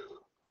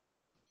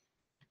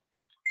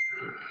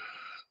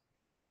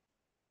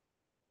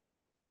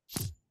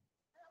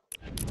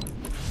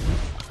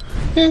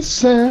 Yes,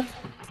 sir.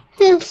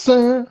 Yes,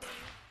 sir.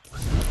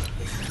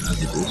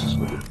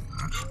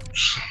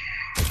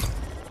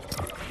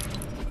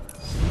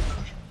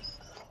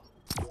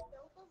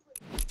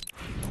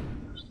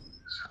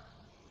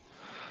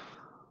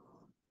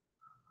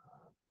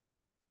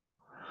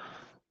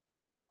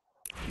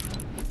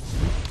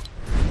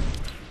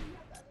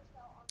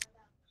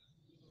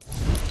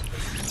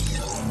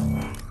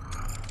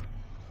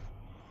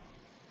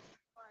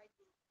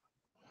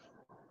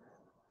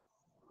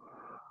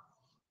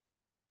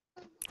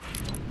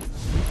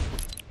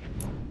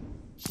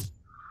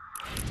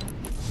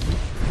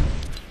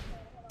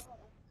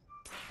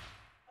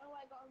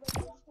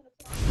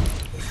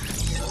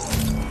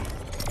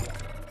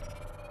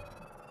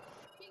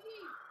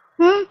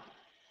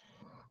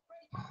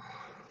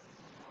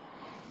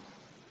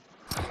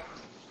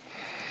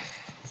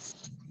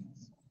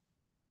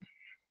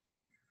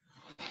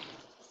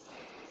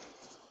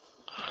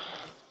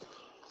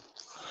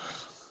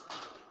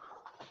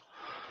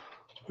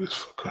 This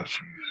for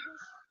country.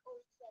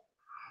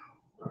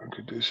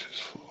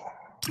 Conditions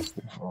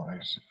for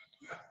ice.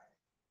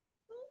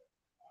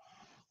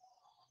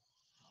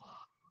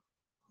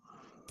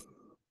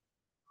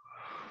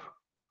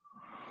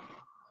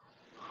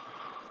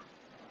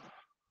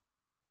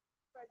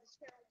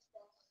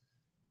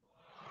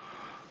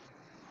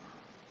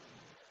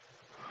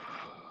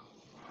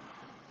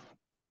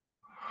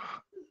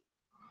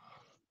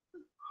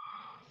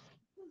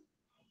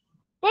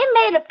 They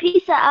made a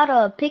pizza out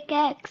of a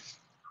pickaxe.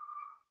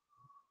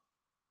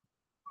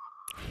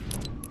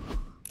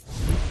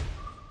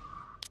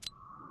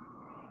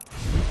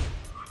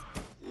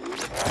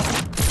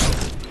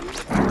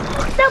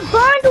 The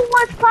bundle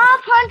was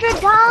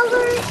 $500.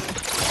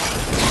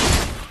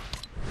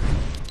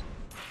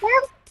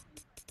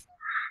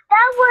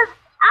 That was,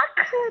 I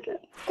could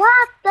have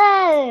got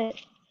that.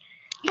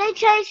 They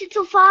changed it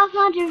to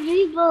 500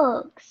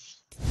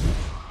 V-Bucks.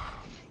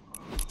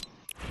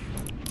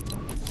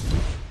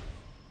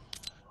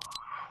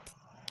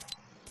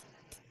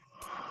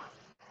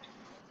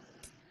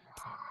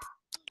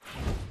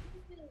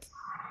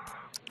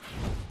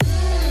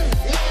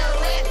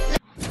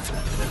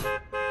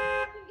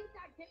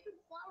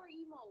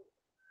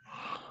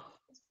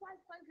 It's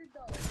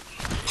 $500.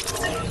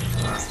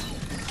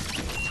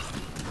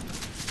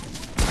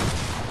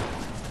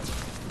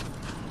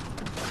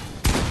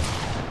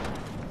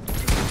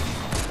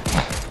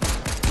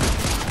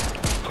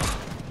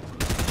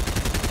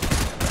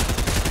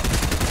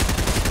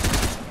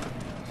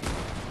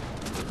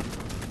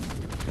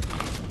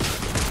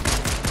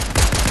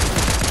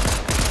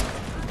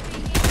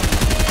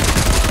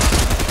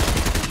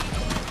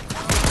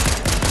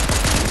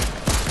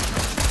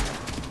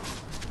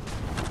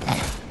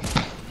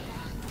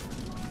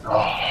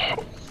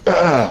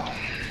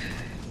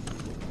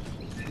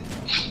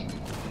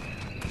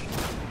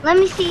 Let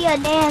me see your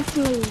dance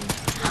move.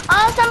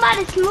 Oh,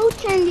 somebody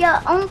smooching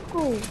your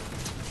uncle.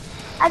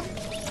 I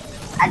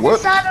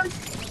just saw them.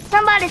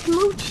 Somebody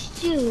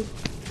smooched you.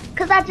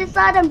 Cause I just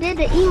saw them did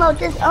the emote.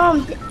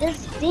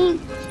 This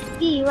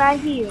thingy right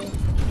here.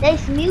 They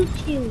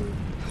smooched you.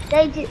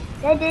 They did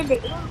the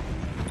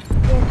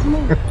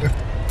smooch.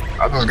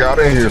 I just got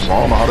in here, so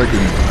I don't know how they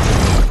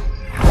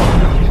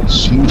can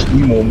smooth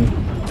emo me.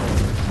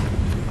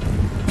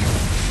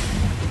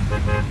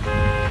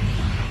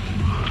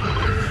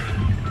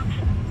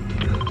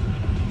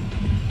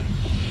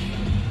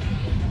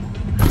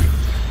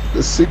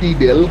 The city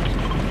Dell.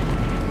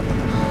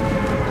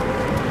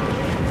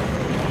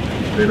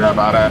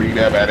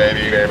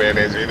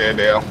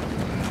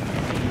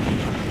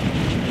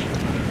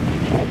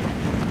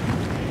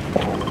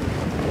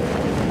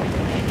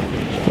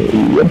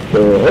 What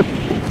the heck?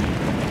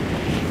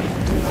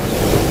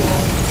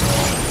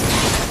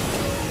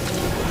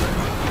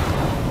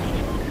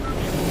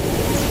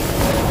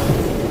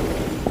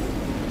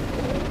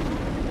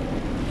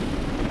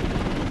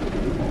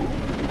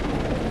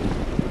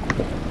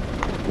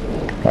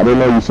 I didn't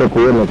know you said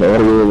coordinates all the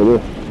way over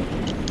there.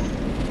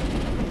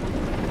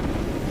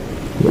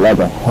 You're like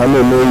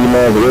 100 million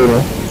miles away,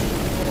 man.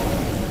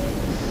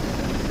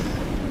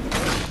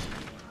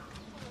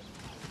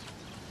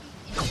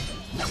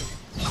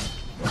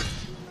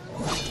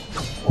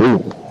 Ooh.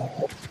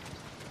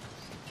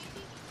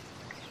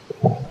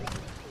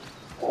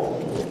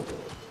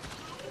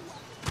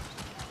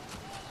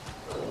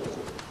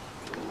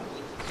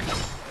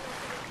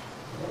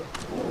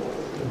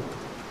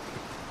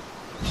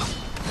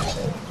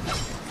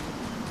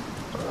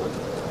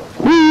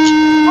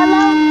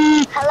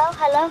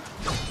 Hello.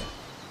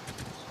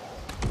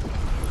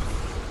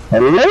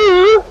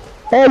 Hello?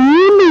 How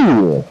you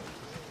doing?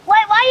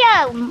 Wait, why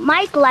your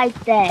mic like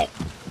that?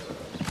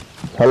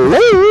 Hello?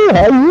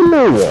 How you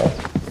doing?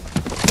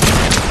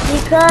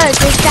 Because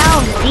it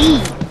sounds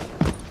deep.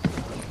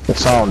 It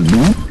sound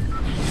deep?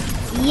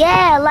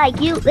 Yeah,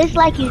 like you. It's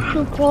like you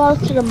too close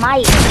to the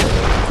mic.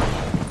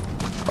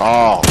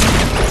 Oh.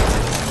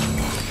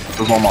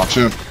 It's on my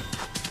chin.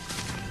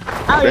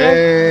 Oh yeah.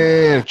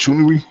 Damn,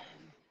 Chuniwi.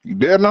 You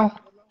dead now?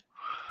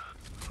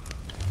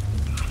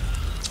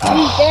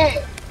 He's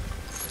dead.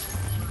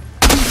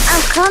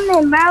 I'm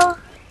coming, bro.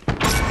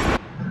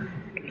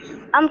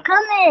 I'm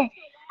coming.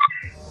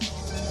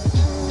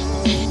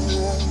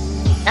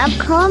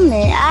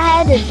 I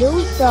had to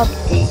do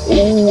something.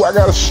 Ooh, I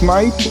got a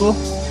sniper.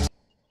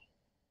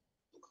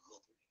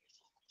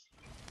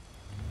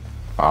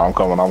 I'm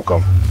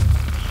coming.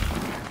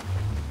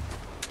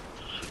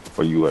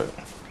 Where you at?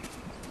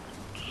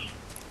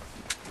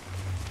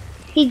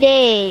 He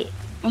dead.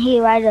 And he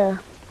right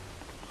there.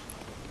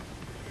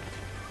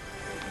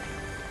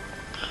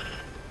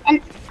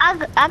 And I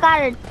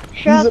got a truck.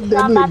 He's a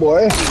deadly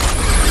boy.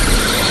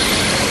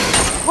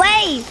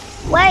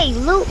 Wait,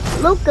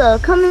 Luca,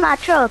 come in my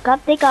truck. I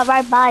think I'm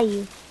right by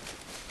you.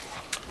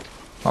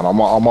 And I'm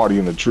already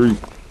in the tree.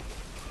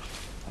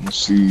 Let's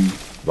see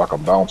if I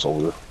can bounce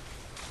over there.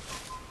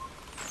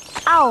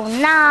 Oh,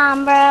 nah,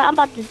 bro. I'm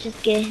about to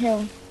just get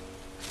him.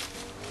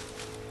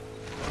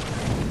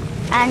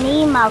 I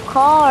need my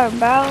car,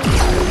 bro.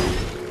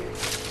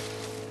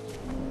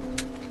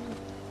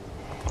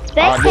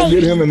 Alright, go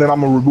get him and then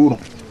I'm gonna reboot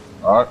him.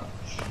 Alright.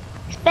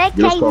 Get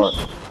his card.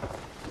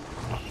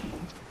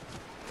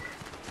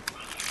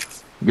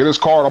 Get his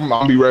card.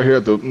 I'll be right here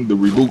at the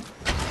reboot.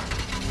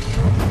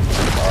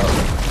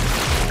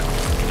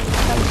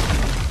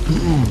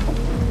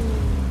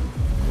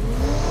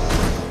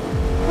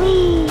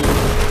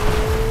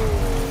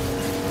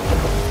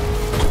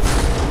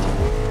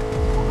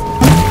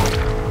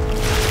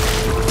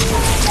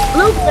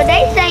 Luke, but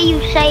they say you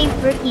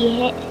shaved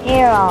Ricky's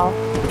hair off.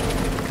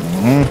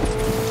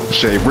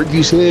 Shave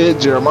Ricky's head,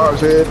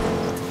 Jeremiah's head.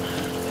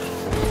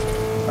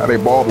 Now they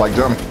bald like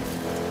Johnny.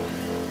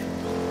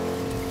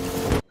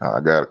 I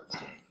got it.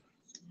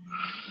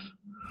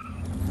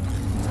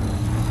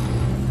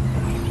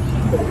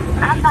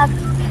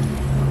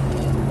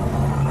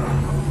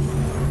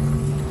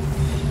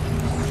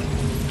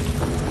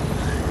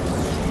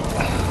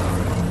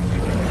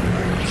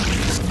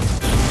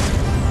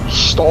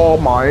 Stall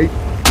Mike.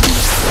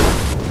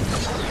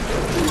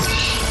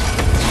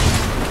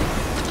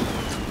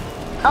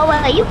 Oh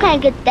well, you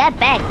can't get that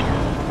back.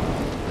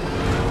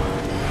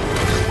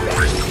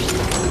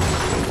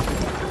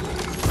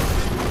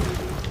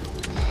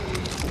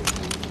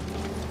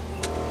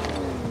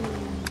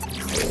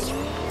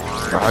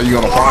 How you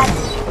gonna find him?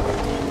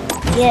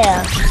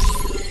 Yeah.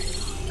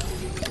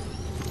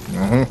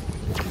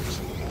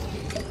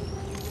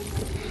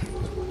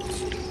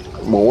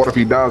 Well, what if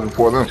he dies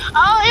before then?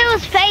 Oh, it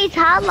was Faye's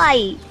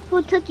highlight.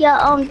 Who took your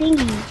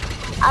thingy?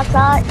 I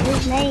saw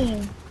his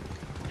name.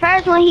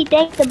 First, when he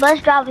thanked the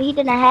bus driver, he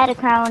didn't have a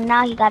crown.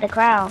 Now he got a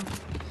crown.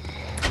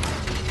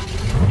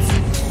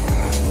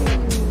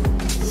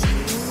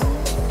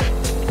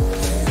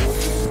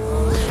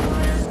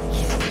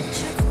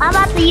 I'm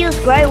about to use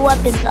great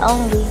weapons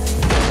only.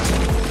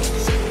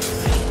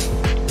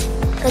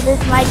 Cause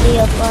this might be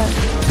a fun.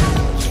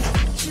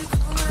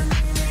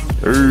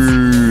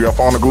 Hey, I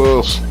found the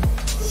gloves.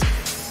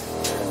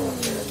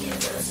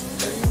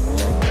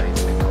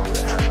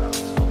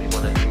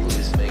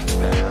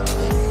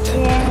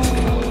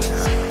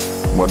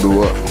 What do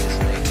what?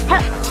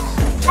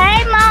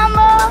 Hey,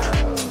 mama.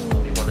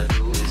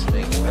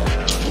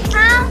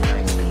 Huh?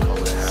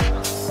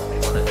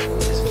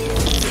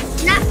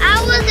 No, I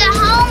wasn't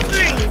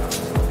hungry.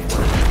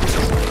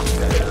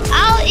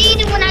 I'll eat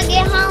it when I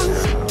get home.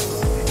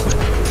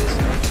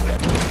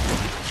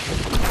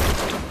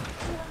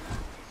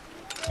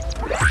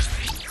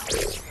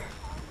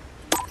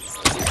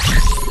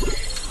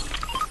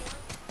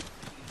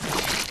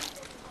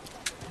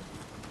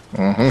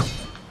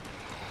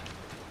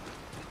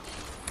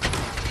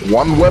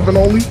 One weapon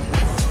only?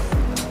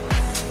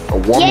 Or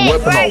one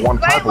weapon or one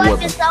type of weapon?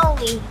 Weapons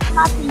only.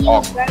 How to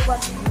use great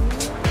weapons.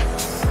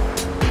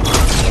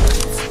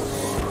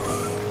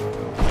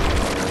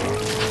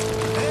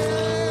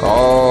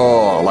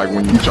 Oh, like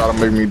when you try to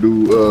make me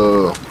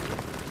do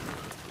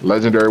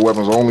legendary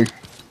weapons only?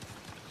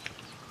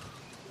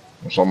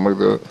 Or something like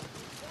that.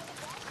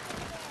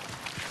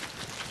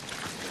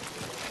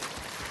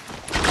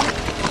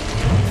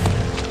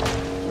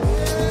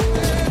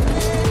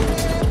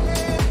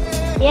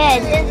 Yeah,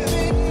 just...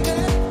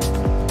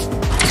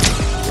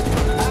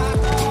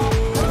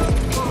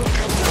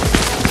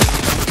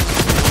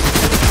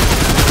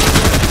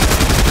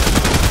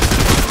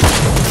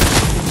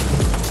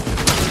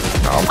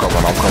 I'm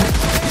coming.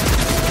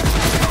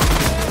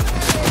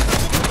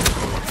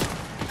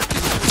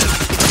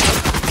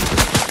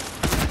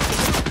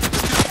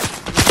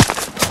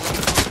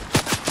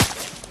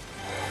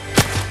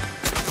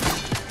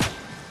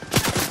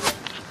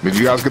 Did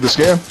you guys get the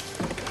scan?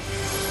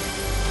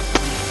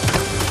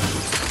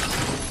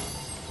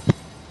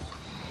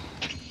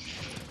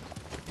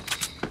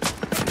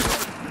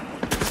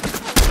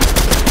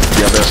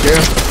 You got that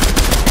scan?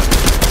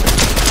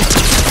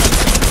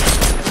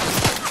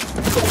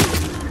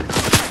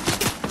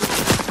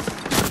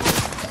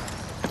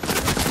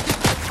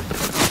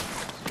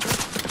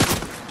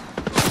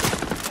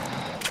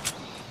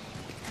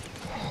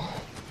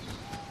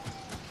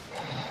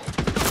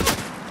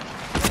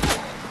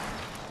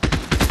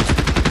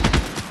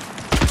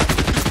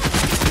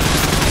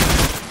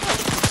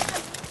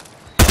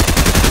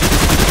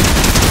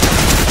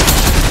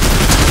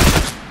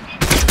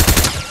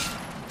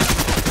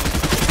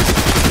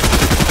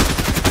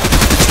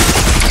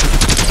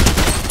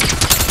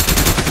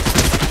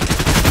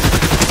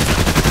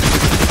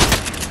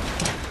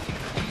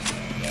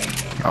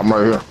 I'm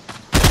right here.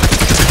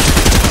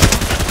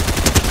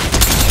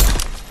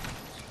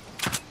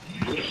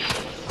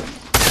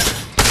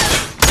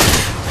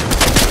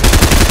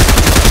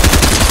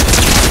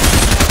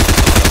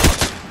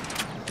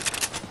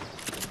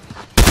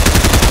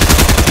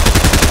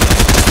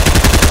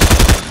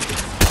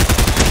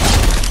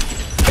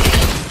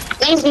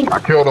 Easy. I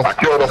killed him. I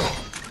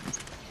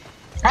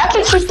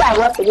can shoot that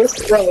weapon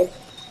this way.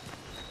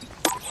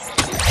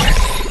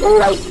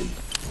 Like,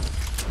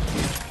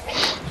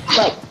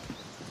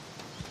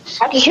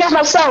 I can hear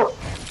myself.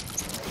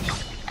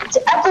 It's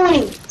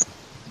echoing.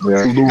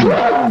 Yeah,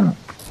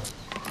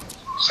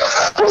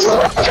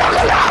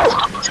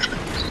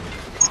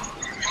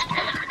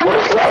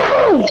 What?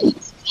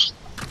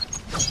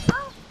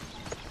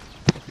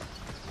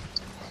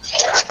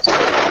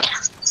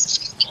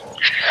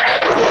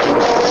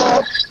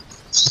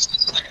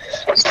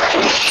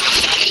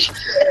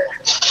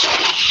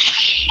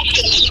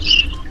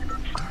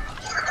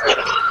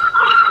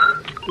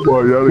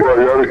 Boy,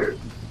 Yachty.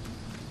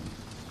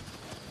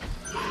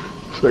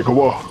 Say, come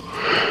on.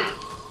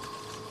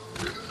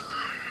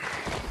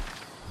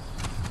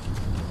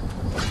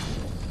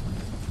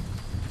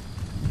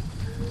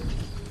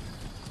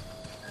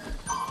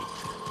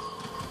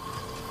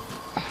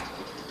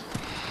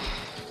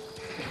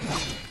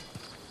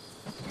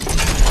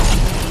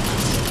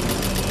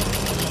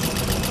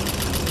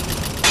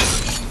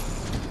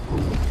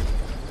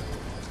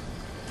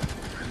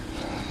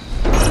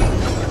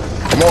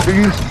 Come on,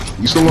 Biggie.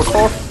 You still in the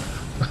car?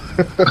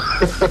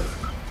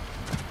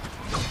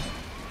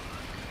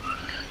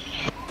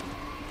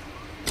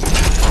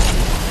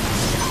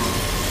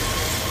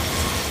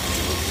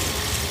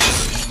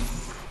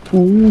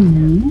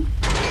 Ooh.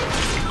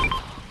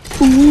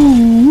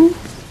 Ooh.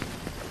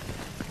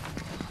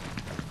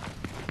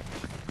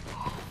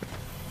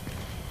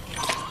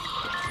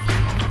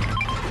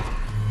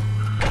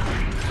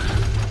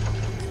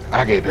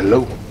 I get the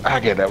loot. I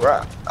get that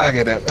rock. I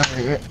get that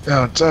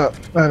on top.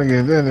 I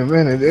get that in a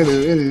minute.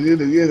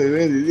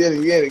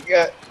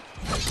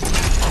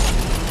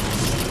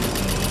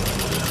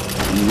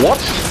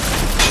 What?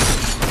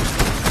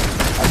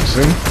 I can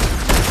see.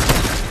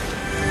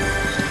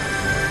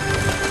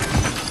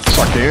 Yes,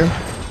 I can.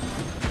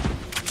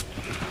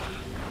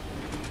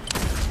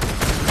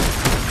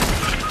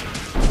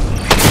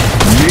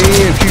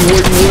 Yeah, keep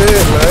where you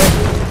at, man.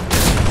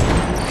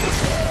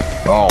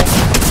 Oh.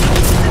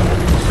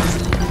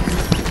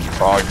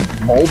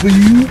 Both of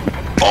you?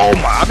 Oh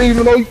my, I didn't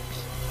even know you.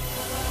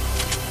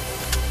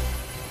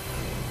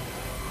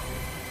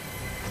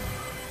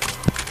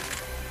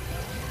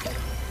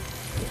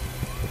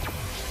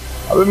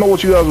 I didn't know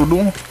what you guys were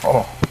doing. Hold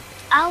on.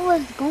 I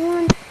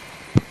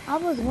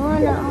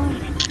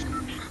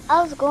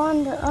was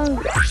going to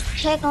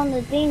check on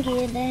the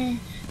thingy, and then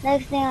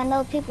next thing I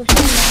know, people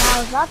shooting me. I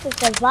was about to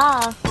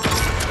survive,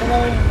 but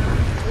they.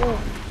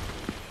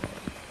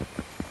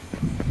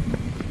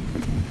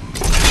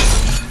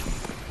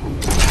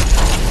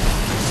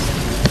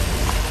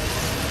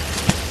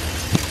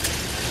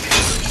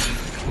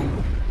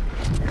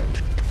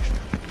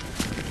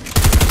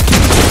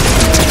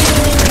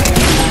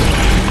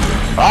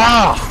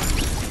 Ah!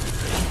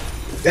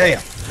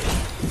 Damn.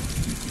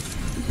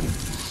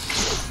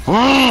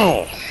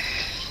 Oh.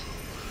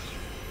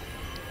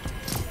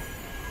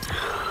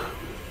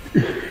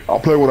 I'll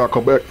play when I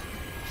come back.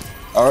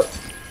 All right.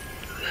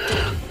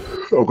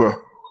 Okay.